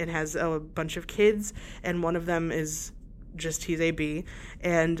dad and has a bunch of kids, and one of them is just, he's AB.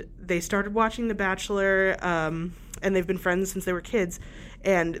 And they started watching The Bachelor, and they've been friends since they were kids.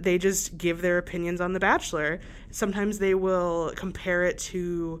 And they just give their opinions on The Bachelor. Sometimes they will compare it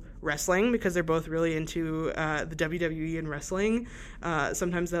to wrestling because they're both really into the WWE and wrestling.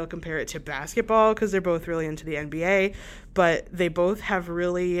 Sometimes they'll compare it to basketball because they're both really into the NBA. But they both have a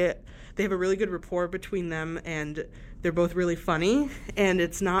really good rapport between them, and they're both really funny. And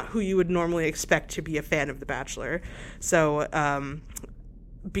it's not who you would normally expect to be a fan of The Bachelor. So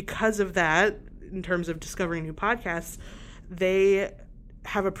because of that, in terms of discovering new podcasts, they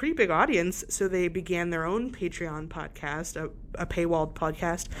have a pretty big audience, so they began their own Patreon podcast, a paywalled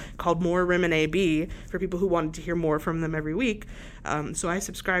podcast called More Rim and AB for people who wanted to hear more from them every week. So I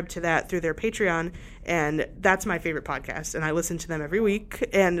subscribed to that through their Patreon, and that's my favorite podcast, and I listen to them every week,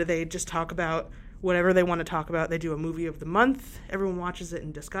 and they just talk about whatever they want to talk about. They do a movie of the month. Everyone watches it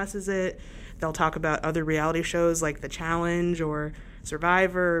and discusses it. They'll talk about other reality shows like The Challenge or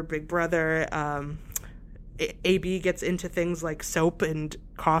Survivor, or Big Brother. AB gets into things like soap and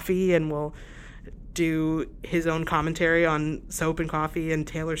coffee and will do his own commentary on soap and coffee and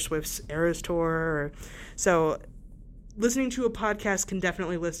Taylor Swift's Eras Tour. So listening to a podcast can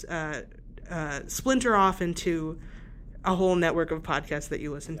definitely splinter off into a whole network of podcasts that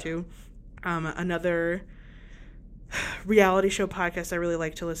you listen to. Another reality show podcast I really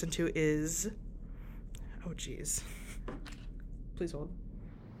like to listen to is... Oh, geez. Please hold.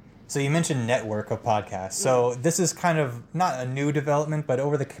 So you mentioned network of podcasts. So this is kind of not a new development, but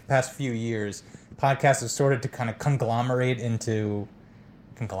over the past few years, podcasts have started to kind of conglomerate.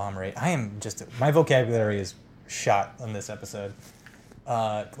 My vocabulary is shot on this episode.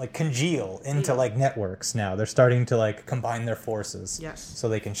 like congeal into like networks now. They're starting to like combine their forces. Yes. So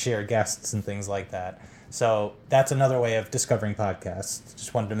they can share guests and things like that. So that's another way of discovering podcasts.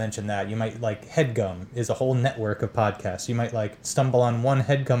 Just wanted to mention that. You might like HeadGum is a whole network of podcasts. You might like stumble on one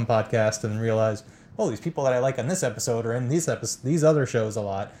HeadGum podcast and realize, oh, these people that I like on this episode are in these other shows a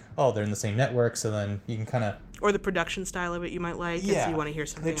lot. Oh, they're in the same network, so then you can kind of... Or the production style of it you might like, yeah. if you want to hear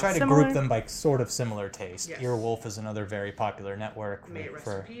something They try to similar. group them by sort of similar taste. Yes. Earwolf is another very popular network. May it rest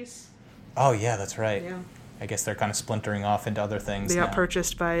in peace. Oh, yeah, that's right. Yeah. I guess they're kind of splintering off into other things They got now.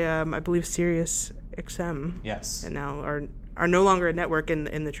 purchased by, I believe, Sirius XM. Yes. And now are no longer a network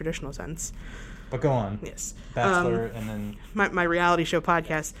in the traditional sense. But go on. Yes. Bachelor, and then... My reality show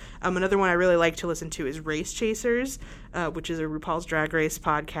podcast. Another one I really like to listen to is Race Chasers, which is a RuPaul's Drag Race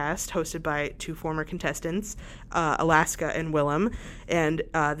podcast hosted by two former contestants, Alaska and Willem. And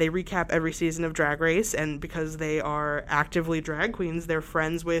they recap every season of Drag Race, and because they are actively drag queens, they're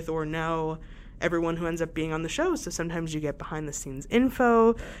friends with or know everyone who ends up being on the show. So sometimes you get behind the scenes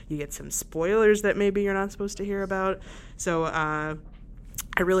info, you get some spoilers that maybe you're not supposed to hear about. So I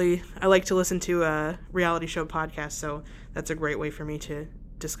like to listen to a reality show podcast, so that's a great way for me to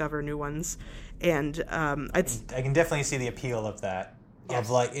discover new ones. And I can definitely see the appeal of that. Yes. Of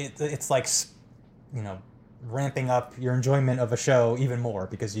like it's like, you know, ramping up your enjoyment of a show even more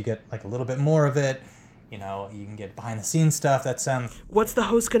because you get like a little bit more of it. You know, you can get behind the scenes stuff. That sounds... What's the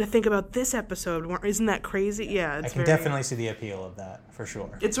host going to think about this episode? Isn't that crazy? Yeah, I can definitely see the appeal of that, for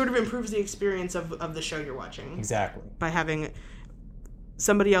sure. It sort of improves the experience of the show you're watching. Exactly. By having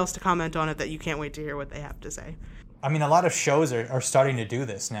somebody else to comment on it that you can't wait to hear what they have to say. I mean, a lot of shows are starting to do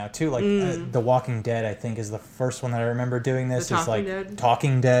this now, too. Like, The Walking Dead, I think, is the first one that I remember doing this. The It's Talking like Dead?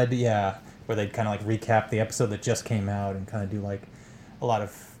 Talking Dead, yeah. Where they'd kind of like recap the episode that just came out and kind of do like a lot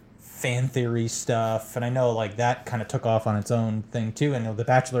of fan theory stuff. And I know like that kind of took off on its own thing, too. And The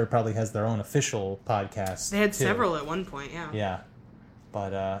Bachelor probably has their own official podcast. They had too. several at one point, yeah. Yeah.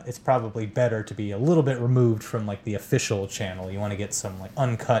 But it's probably better to be a little bit removed from like the official channel. You want to get some like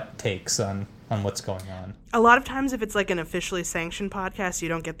uncut takes on what's going on. A lot of times if it's like an officially sanctioned podcast, you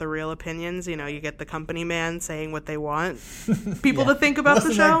don't get the real opinions. You know, you get the company man saying what they want people to think about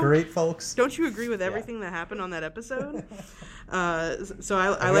the show. Wasn't that great, folks? Don't you agree with everything that happened on that episode? So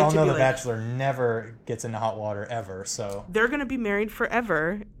I we like all to know be The like, Bachelor never gets into hot water ever, so... They're going to be married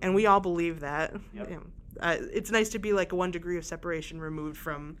forever, and we all believe that. Yep. Yeah. It's nice to be like 1 degree of separation removed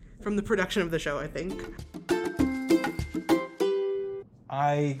from the production of the show, I think.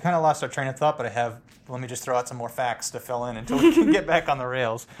 I kind of lost our train of thought, but let me just throw out some more facts to fill in until we can get back on the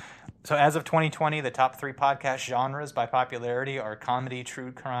rails. So as of 2020, the top 3 podcast genres by popularity are comedy,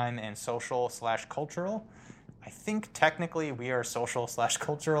 true crime, and social/cultural. I think technically we are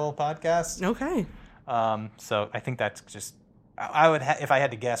social/cultural podcast. Okay. So I think that's just... I would if I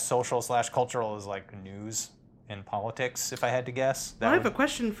had to guess, social/cultural is like news and politics, if I had to guess. I have a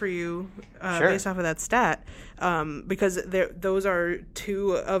question for you Sure. based off of that stat, because those are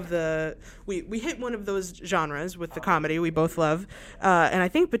 2 of the... We hit one of those genres with the comedy we both love, and I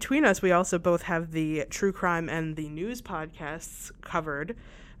think between us we also both have the true crime and the news podcasts covered.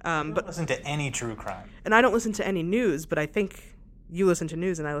 I don't listen to any true crime. And I don't listen to any news, but I think... You listen to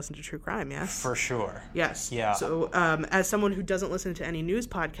news and I listen to true crime, yes? For sure. Yes. Yeah. So as someone who doesn't listen to any news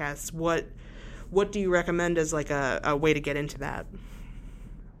podcasts, what do you recommend as like a way to get into that?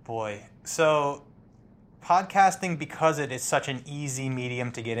 Boy. So podcasting, because it is such an easy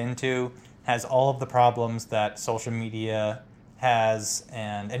medium to get into, has all of the problems that social media has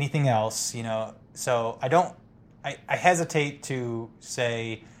and anything else, you know. So I hesitate to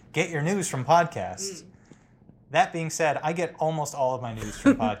say, get your news from podcasts. That being said, I get almost all of my news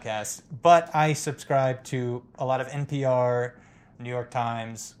from podcasts, but I subscribe to a lot of NPR, New York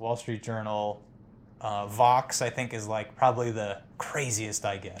Times, Wall Street Journal, Vox, I think, is like probably the craziest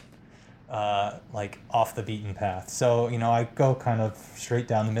I get, like off the beaten path. So, you know, I go kind of straight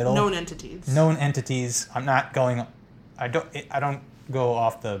down the middle. Known entities. Known entities. I don't go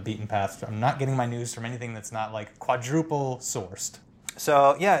off the beaten path. I'm not getting my news from anything that's not like quadruple sourced.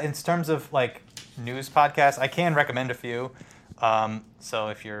 So yeah, in terms of like news podcasts, I can recommend a few. So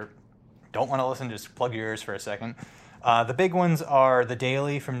if you don't want to listen, just plug your ears for a second. The big ones are The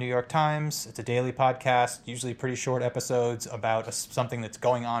Daily from New York Times. It's a daily podcast, usually pretty short episodes about something that's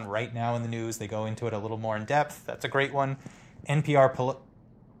going on right now in the news. They go into it a little more in depth. That's a great one. NPR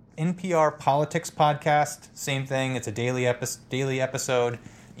Politics Podcast, same thing. It's a daily episode,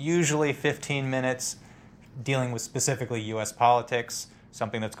 usually 15 minutes, dealing with specifically U.S. politics,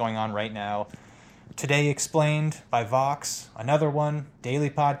 something that's going on right now. Today Explained by Vox, another one, daily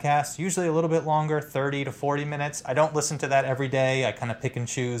podcast, usually a little bit longer, 30 to 40 minutes. I don't listen to that every day. I kind of pick and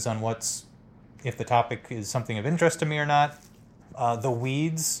choose on if the topic is something of interest to me or not. The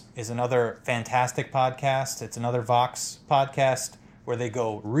Weeds is another fantastic podcast. It's another Vox podcast where they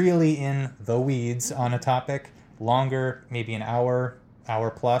go really in the weeds on a topic, longer, maybe an hour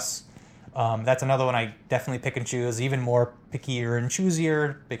plus. That's another one I definitely pick and choose, even more pickier and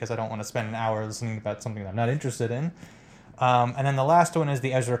choosier because I don't want to spend an hour listening about something that I'm not interested in. And then the last one is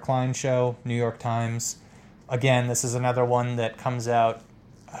the Ezra Klein Show, New York Times. Again, this is another one that comes out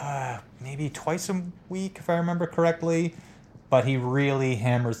maybe twice a week, if I remember correctly. But he really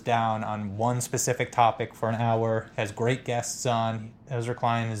hammers down on one specific topic for an hour, has great guests on. Ezra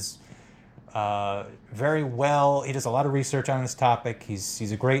Klein is very well. He does a lot of research on this topic.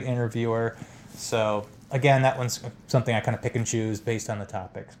 He's a great interviewer. So again, that one's something I kind of pick and choose based on the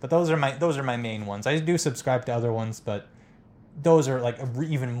topics. But those are my main ones. I do subscribe to other ones, but those are like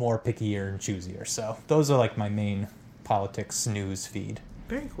even more pickier and choosier. So those are like my main politics news feed.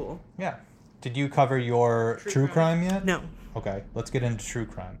 Very cool. Yeah. Did you cover your true crime yet? No. Okay, let's get into true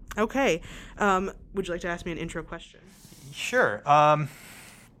crime. Okay. Would you like to ask me an intro question? Sure.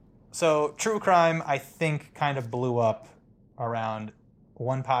 So true crime, I think, kind of blew up around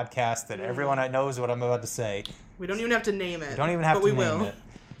one podcast that everyone knows what I'm about to say. We don't even have to name it. We don't even have to name it.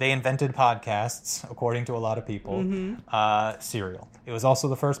 They invented podcasts, according to a lot of people. Mm-hmm. Serial. It was also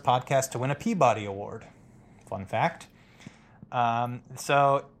the first podcast to win a Peabody Award. Fun fact.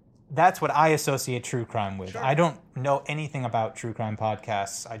 So that's what I associate true crime with. Sure. I don't know anything about true crime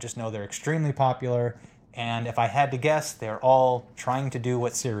podcasts. I just know they're extremely popular. And if I had to guess, they're all trying to do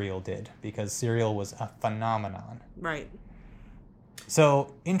what Serial did, because Serial was a phenomenon. Right.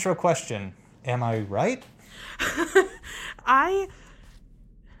 So, intro question. Am I right?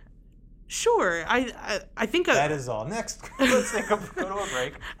 Sure. I think... that is all. Next. Let's go to a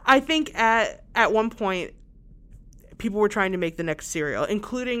break. I think at one point, people were trying to make the next Serial,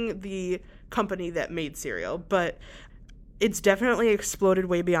 including the company that made Serial, but it's definitely exploded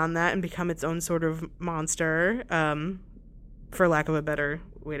way beyond that and become its own sort of monster, for lack of a better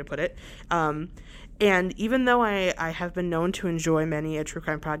way to put it. And even though I have been known to enjoy many a true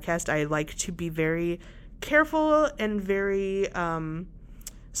crime podcast, I like to be very careful and very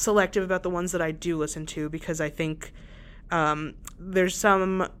selective about the ones that I do listen to, because I think there's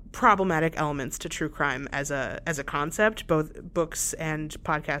some problematic elements to true crime as a concept, both books and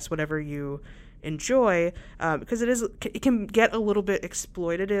podcasts, whatever you enjoy, because it can get a little bit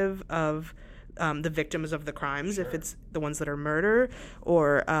exploitative of the victims of the crimes. Sure. If it's the ones that are murder,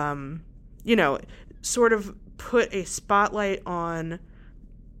 or sort of put a spotlight on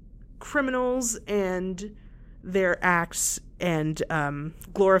criminals and their acts and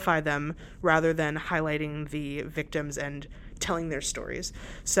glorify them rather than highlighting the victims and telling their stories.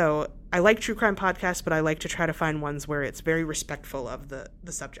 So I like true crime podcasts, but I like to try to find ones where it's very respectful of the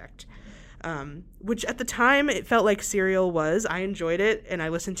subject. Which at the time it felt like Serial was. I enjoyed it, and I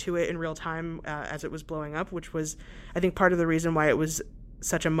listened to it in real time as it was blowing up, which was, I think, part of the reason why it was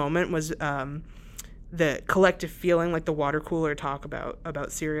such a moment was the collective feeling, like the water cooler talk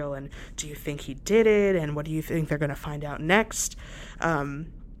about Serial, and do you think he did it, and what do you think they're going to find out next,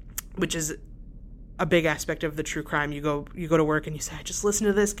 which is a big aspect of the true crime. You go to work and you say, I just listened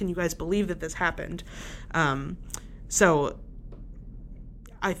to this, can you guys believe that this happened? So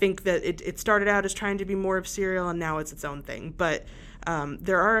I think that it started out as trying to be more of Serial, and now it's its own thing. But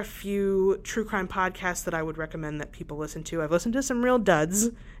there are a few true crime podcasts that I would recommend that people listen to. I've listened to some real duds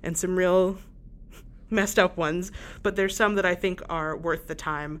and some real messed up ones, but there's some that I think are worth the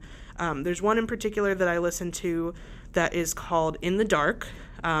time. There's one in particular that I listen to that is called In the Dark,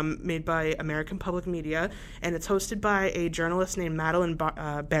 made by American Public Media, and it's hosted by a journalist named Madeline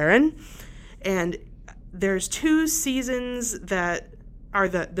Barron. And there's 2 seasons that are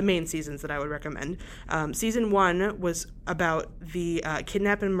the main seasons that I would recommend. Season 1 was about the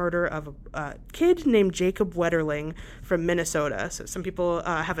kidnap and murder of a kid named Jacob Wetterling from Minnesota. So some people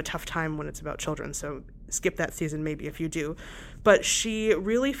have a tough time when it's about children, so skip that season maybe if you do. But she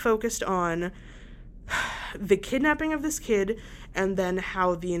really focused on the kidnapping of this kid, and then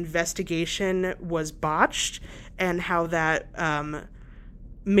how the investigation was botched, and how that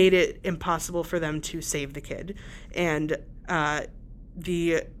made it impossible for them to save the kid. And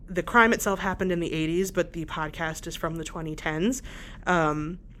the crime itself happened in the 80s, but the podcast is from the 2010s.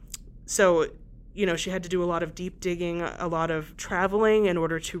 So, she had to do a lot of deep digging, a lot of traveling in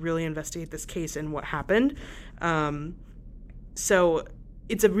order to really investigate this case and what happened. So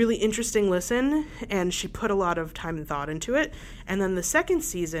it's a really interesting listen, and she put a lot of time and thought into it. And then the second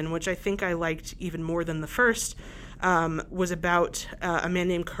season, which I think I liked even more than the first, was about a man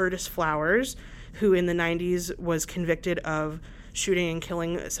named Curtis Flowers, who in the 90s was convicted of shooting and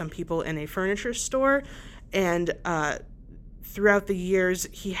killing some people in a furniture store. And throughout the years,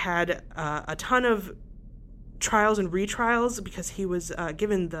 he had a ton of trials and retrials because he was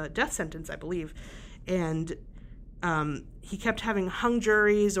given the death sentence, I believe. And he kept having hung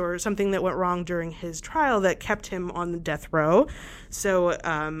juries or something that went wrong during his trial that kept him on the death row. So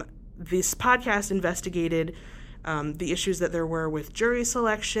this podcast investigated the issues that there were with jury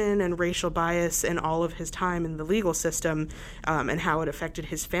selection and racial bias and all of his time in the legal system, and how it affected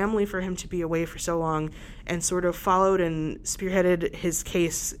his family for him to be away for so long, and sort of followed and spearheaded his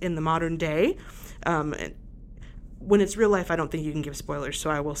case in the modern day. When it's real life, I don't think you can give spoilers,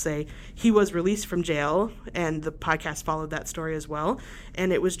 so I will say he was released from jail, and the podcast followed that story as well,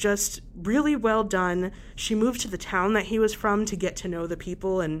 and it was just really well done. She moved to the town that he was from to get to know the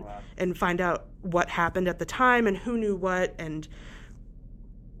people and find out what happened at the time and who knew what and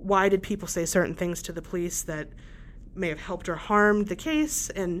why did people say certain things to the police that may have helped or harmed the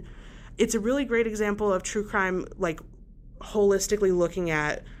case. And it's a really great example of true crime, like holistically looking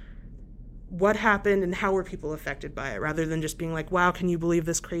at what happened and how were people affected by it, rather than just being like, wow, can you believe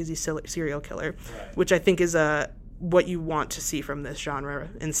this crazy serial killer? Right. Which I think is what you want to see from this genre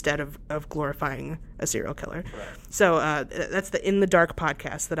instead of glorifying a serial killer. Right. So that's the In the Dark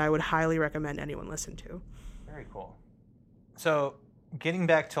podcast that I would highly recommend anyone listen to. Very cool. So getting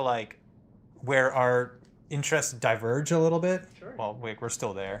back to like where our interests diverge a little bit. Sure. Well, we're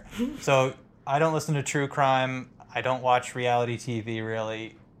still there. So I don't listen to true crime. I don't watch reality TV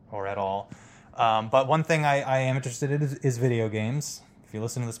really, or at all. But one thing I am interested in is video games. If you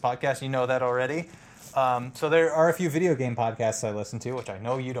listen to this podcast, you know that already. So there are a few video game podcasts I listen to, which I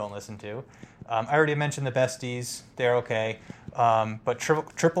know you don't listen to. I already mentioned the Besties. They're okay. But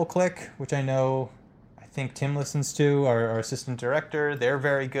Triple Click, which I think Tim listens to, our assistant director, they're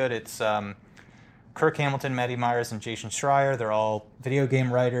very good. It's Kirk Hamilton, Maddie Myers, and Jason Schreier. They're all video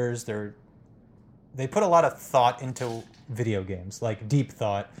game writers. They put a lot of thought into video games, like deep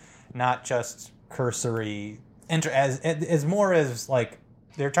thought, not just cursory, as more as like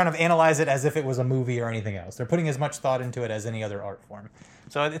they're trying to analyze it as if it was a movie or anything else. They're putting as much thought into it as any other art form.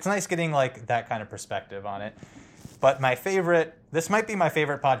 So it's nice getting like that kind of perspective on it. But this might be my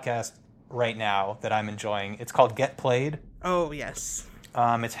favorite podcast right now that I'm enjoying. It's called Get Played. Oh, yes.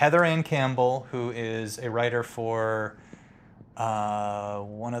 It's Heather Ann Campbell, who is a writer for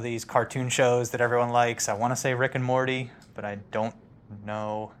one of these cartoon shows that everyone likes. I want to say Rick and Morty, but I don't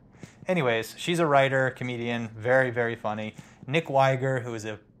know. Anyways, she's a writer, comedian, very, very funny. Nick Weiger, who is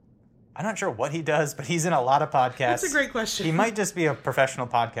I'm not sure what he does, but he's in a lot of podcasts. That's a great question. He might just be a professional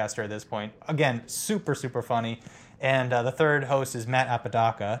podcaster at this point. Again, super, super funny. And the third host is Matt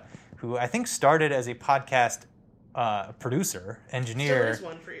Apodaca, who I think started as a podcast producer, engineer,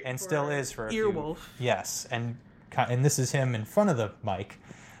 still is for Earwolf. Yes, and this is him in front of the mic.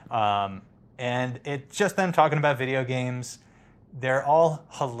 And it's just them talking about video games. They're all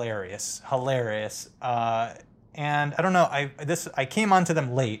hilarious. And I don't know, I came onto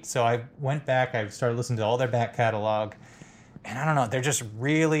them late, so I went back, I started listening to all their back catalog, and I don't know, they're just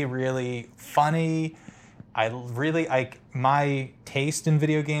really, really funny. My taste in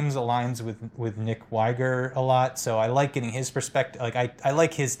video games aligns with Nick Weiger a lot, so I like getting his perspective. Like I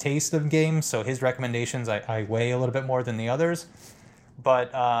like his taste of games, so his recommendations I weigh a little bit more than the others.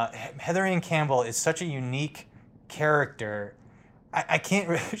 But Heather Ann Campbell is such a unique character. I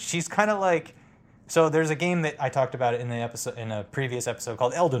can't. She's kind of like. So there's a game that I talked about in a previous episode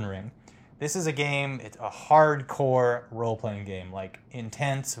called Elden Ring. This is a game. It's a hardcore role-playing game, like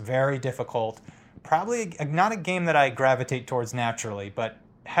intense, very difficult. Probably not a game that I gravitate towards naturally, but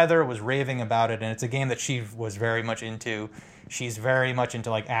Heather was raving about it, and it's a game that she was very much into. She's very much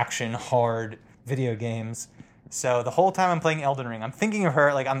into like action, hard video games. So the whole time I'm playing Elden Ring, I'm thinking of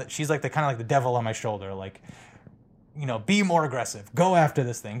her like she's like the kind of like the devil on my shoulder, like, you know, be more aggressive, go after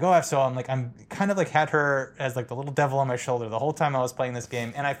this thing, go after. So I'm kind of like had her as like the little devil on my shoulder the whole time I was playing this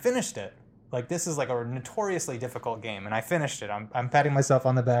game, and I finished it. Like, this is like a notoriously difficult game, and I finished it. I'm patting myself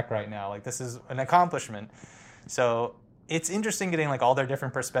on the back right now. Like, this is an accomplishment. So it's interesting getting like all their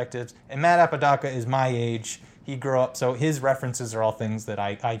different perspectives. And Matt Apodaca is my age. He grew up, so his references are all things that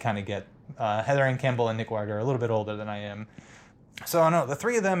I kind of get. Heather Ann Campbell and Nick Weiger are a little bit older than I am. So I don't know, the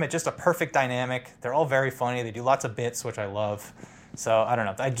three of them, it's just a perfect dynamic. They're all very funny. They do lots of bits, which I love. So I don't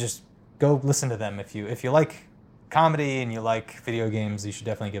know. I just go listen to them if you like comedy and you like video games. You should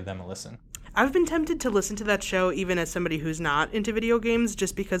definitely give them a listen. I've been tempted to listen to that show even as somebody who's not into video games,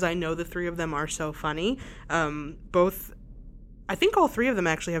 just because I know the three of them are so funny. I think all three of them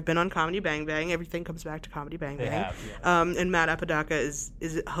actually have been on Comedy Bang Bang. Everything comes back to Comedy Bang Bang. They have, yeah. And Matt Apodaca is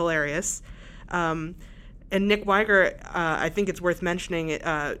hilarious. And Nick Weiger, I think it's worth mentioning,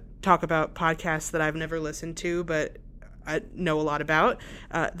 talk about podcasts that I've never listened to, but I know a lot about.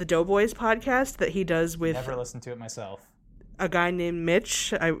 The Doughboys podcast that he does with... Never listened to it myself. A guy named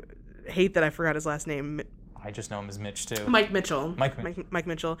Mitch. I hate that I forgot his last name. I just know him as Mitch, too. Mike Mitchell. Mike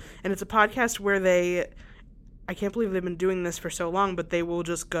Mitchell. And it's a podcast where they... I can't believe they've been doing this for so long, but they will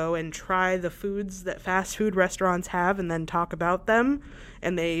just go and try the foods that fast food restaurants have and then talk about them.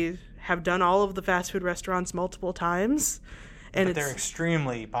 And they have done all of the fast food restaurants multiple times. But they're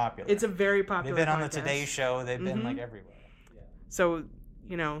extremely popular. It's a very popular They've been podcast. on the Today Show. They've been like everywhere. Yeah. So,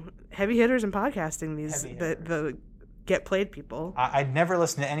 heavy hitters in podcasting, the get played people. I'd never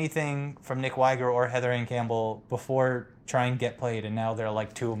listened to anything from Nick Weiger or Heather Ann Campbell before trying Get Played, and now they're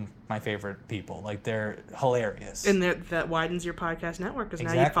like two of my favorite people. Like, they're hilarious. And that widens your podcast network, because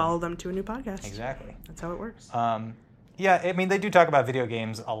now you follow them to a new podcast. Exactly. That's how it works. Yeah, I mean, they do talk about video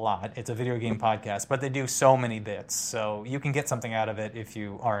games a lot. It's a video game podcast, but they do so many bits. So you can get something out of it if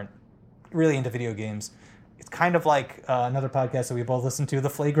you aren't really into video games. It's kind of like another podcast that we both listen to,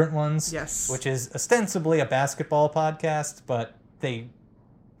 The Flagrant Ones. Yes. Which is ostensibly a basketball podcast, but they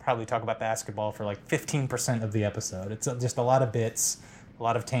probably talk about basketball for like 15% of the episode. It's just a lot of bits, a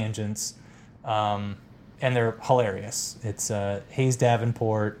lot of tangents, and they're hilarious. It's Hayes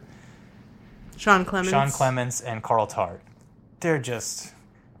Davenport, Sean Clements, and Carl Tart. They're just...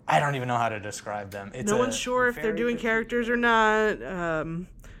 I don't even know how to describe them. No one's sure if they're doing characters or not.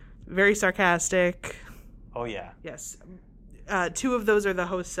 Very sarcastic. Oh, yeah. Yes. Two of those are the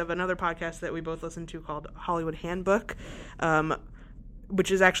hosts of another podcast that we both listen to called Hollywood Handbook, which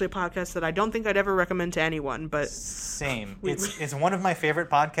is actually a podcast that I don't think I'd ever recommend to anyone. But same. It's one of my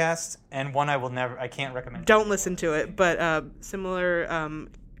favorite podcasts, and one I can't recommend. Don't listen to it, but similar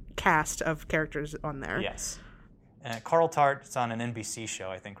cast of characters on there. Yes. Carl Tart is on an NBC show,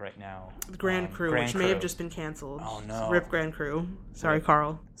 I think, right now. The Grand Crew, which may have just been canceled. Oh, no. Rip Grand Crew. Sorry,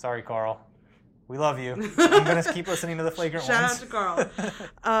 Carl. Sorry, Carl. We love you. I'm going to keep listening to The Flagrant Ones. Shout out to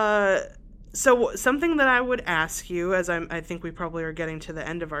Carl. So something that I would ask you, as I think we probably are getting to the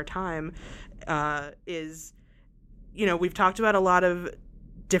end of our time, is, we've talked about a lot of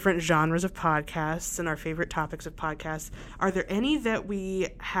different genres of podcasts and our favorite topics of podcasts. Are there any that we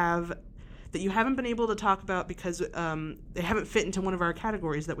have that you haven't been able to talk about because they haven't fit into one of our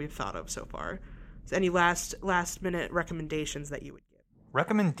categories that we've thought of so far? So any last minute recommendations that you would give?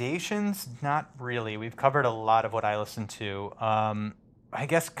 Recommendations? Not really. We've covered a lot of what I listen to. I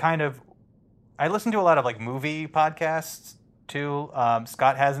guess I listen to a lot of like movie podcasts too.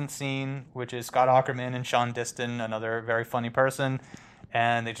 Scott Hasn't Seen, which is Scott Aukerman and Sean Diston, another very funny person.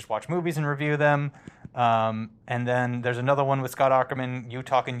 And they just watch movies and review them. And then there's another one with Scott Aukerman, You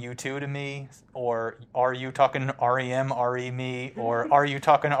Talking U2 to Me, or Are You Talking REM, RE Me, or Are You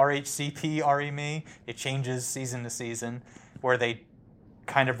Talking RHCP, RE Me? It changes season to season, where they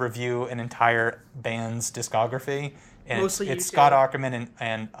kind of review an entire band's discography. And Mostly it's U2. Scott Aukerman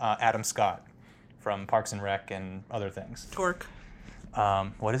and Adam Scott from Parks and Rec and other things. Torque.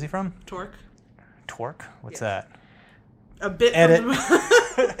 What is he from? Torque. Torque? What's that? A bit Edit.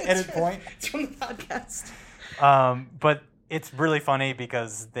 from Edit point. It's from the podcast. But it's really funny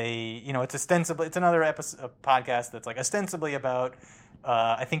because it's another podcast that's like ostensibly about,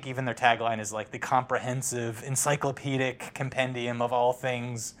 I think even their tagline is like the comprehensive encyclopedic compendium of all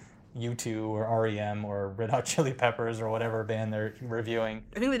things U2 or REM or Red Hot Chili Peppers or whatever band they're reviewing.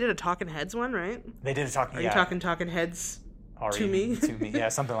 I think they did a Talking Heads one, right? They did a Talking Heads. Are you talking Heads to me? To me, yeah,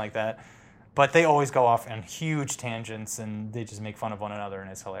 something like that. But they always go off on huge tangents, and they just make fun of one another, and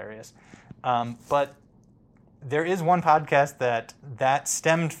it's hilarious. But there is one podcast that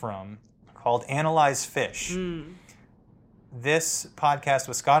stemmed from called Analyze Fish. This podcast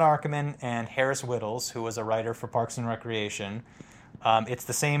was Scott Aukerman and Harris Whittles, who was a writer for Parks and Recreation. It's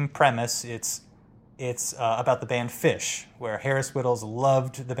the same premise. It's about the band Fish, where Harris Whittles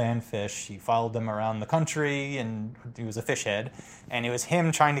loved the band Fish. He followed them around the country, and he was a fish head. And it was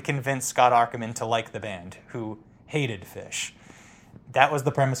him trying to convince Scott Aukerman to like the band, who hated Fish. That was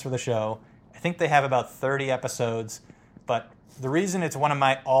the premise for the show. I think they have about 30 episodes, but the reason it's one of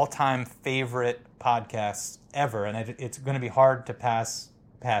my all-time favorite podcasts ever, and it's going to be hard to pass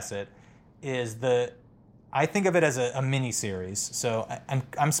it, is I think of it as a mini-series. So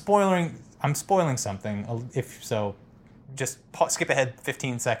I'm spoiling something. If so, just skip ahead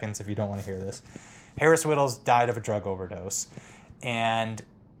 15 seconds if you don't want to hear this. Harris Whittles died of a drug overdose, and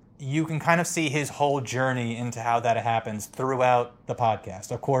you can kind of see his whole journey into how that happens throughout the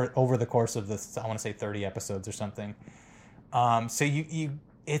podcast, of course, over the course of this, I want to say 30 episodes or something. So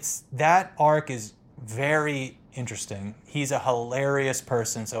it's that arc is very interesting. He's a hilarious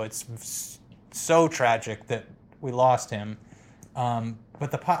person, so it's so tragic that we lost him.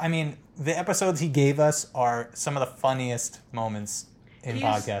 But the episodes he gave us are some of the funniest moments in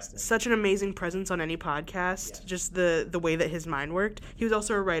podcasting. Such an amazing presence on any podcast. Yeah. Just the way that his mind worked. He was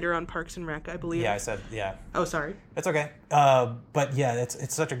also a writer on Parks and Rec, I believe. Yeah, I said, yeah. Oh, sorry. It's okay. But yeah,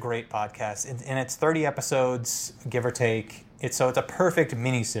 it's such a great podcast. And it's 30 episodes, give or take. It's a perfect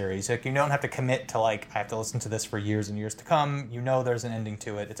mini-series. Like, you don't have to commit to, like, I have to listen to this for years and years to come. You know there's an ending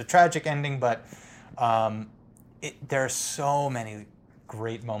to it. It's a tragic ending, but there are so many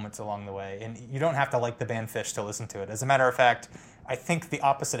great moments along the way. And you don't have to like the band Fish to listen to it. As a matter of fact, I think the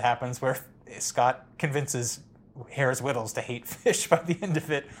opposite happens, where Scott convinces Harris Whittles to hate Fish by the end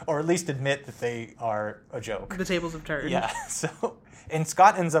of it, or at least admit that they are a joke. The tables have turned. Yeah, and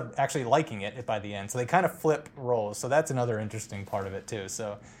Scott ends up actually liking it by the end, so they kind of flip roles. So that's another interesting part of it too.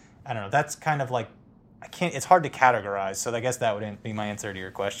 So I don't know. That's kind of like it's hard to categorize. So I guess that would be my answer to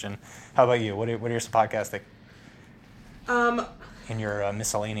your question. How about you? What are your podcasting? In your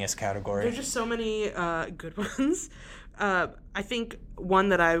miscellaneous category. There's just so many good ones. I think one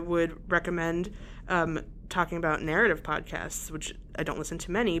that I would recommend, talking about narrative podcasts, which I don't listen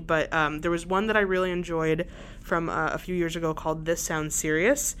to many, but there was one that I really enjoyed from a few years ago called This Sounds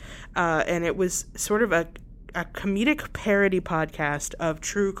Serious, and it was sort of a comedic parody podcast of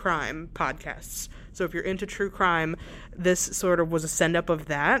true crime podcasts. So if you're into true crime, this sort of was a send-up of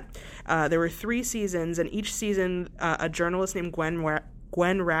that. There were 3 seasons, and each season a journalist named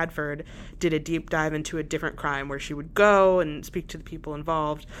Gwen Radford did a deep dive into a different crime where she would go and speak to the people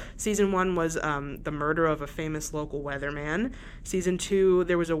involved. Season 1 was the murder of a famous local weatherman. Season 2,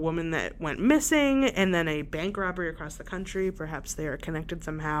 there was a woman that went missing, and then a bank robbery across the country. Perhaps they are connected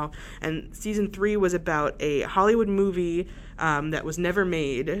somehow. And Season 3 was about a Hollywood movie that was never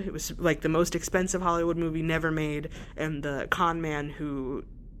made. It was like the most expensive Hollywood movie never made, and the con man who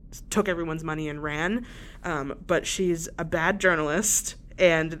took everyone's money and ran. But she's a bad journalist,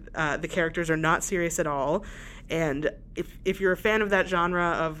 and the characters are not serious at all. And if you're a fan of that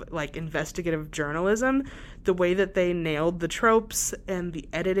genre of like investigative journalism, the way that they nailed the tropes and the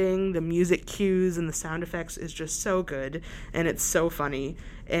editing, the music cues and the sound effects is just so good, and it's so funny.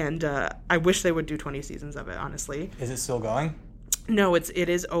 And I wish they would do 20 seasons of it, honestly. Is it still going? No, it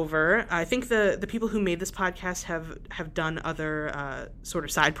is over. I think the people who made this podcast have done other sort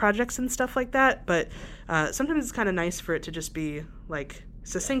of side projects and stuff like that, but sometimes it's kind of nice for it to just be like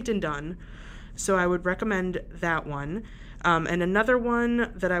succinct and done. So I would recommend that one. And another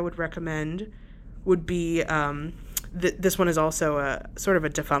one that I would recommend would be this one is also a sort of a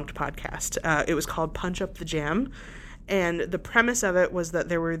defunct podcast. It was called Punch Up the Jam, and the premise of it was that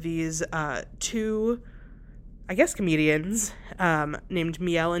there were these 2, I guess, comedians named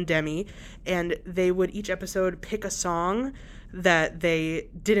Miel and Demi, and they would each episode pick a song that they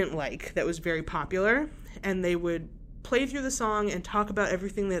didn't like that was very popular, and they would play through the song and talk about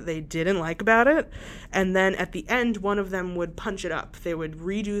everything that they didn't like about it, and then at the end one of them would punch it up. They would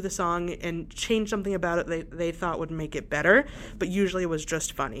redo the song and change something about it they thought would make it better, but usually it was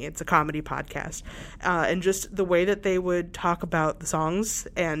just funny. It's a comedy podcast, and just the way that they would talk about the songs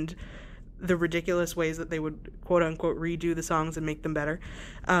and the ridiculous ways that they would quote-unquote redo the songs and make them better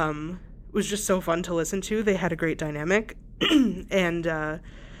was just so fun to listen to. They had a great dynamic. And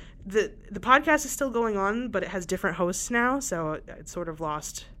the podcast is still going on, but it has different hosts now, so it sort of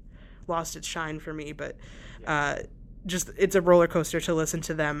lost its shine for me. But just it's a roller coaster to listen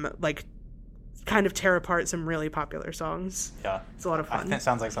to them, like, kind of tear apart some really popular songs. Yeah. It's a lot of fun. It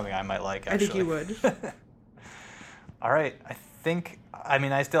sounds like something I might like, actually. I think you would. All right.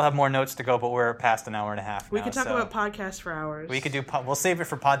 I still have more notes to go, but we're past an hour and a half now. We could talk about podcasts for hours. We could do. We'll save it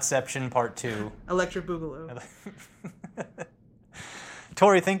for Pod-Ception Part 2. Electric Boogaloo.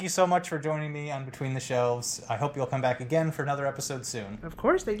 Tory, thank you so much for joining me on Between the Shelves. I hope you'll come back again for another episode soon. Of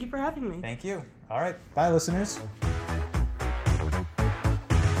course. Thank you for having me. Thank you. All right. Bye, listeners.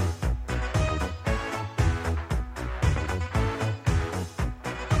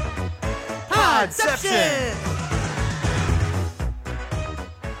 Pod-Ception!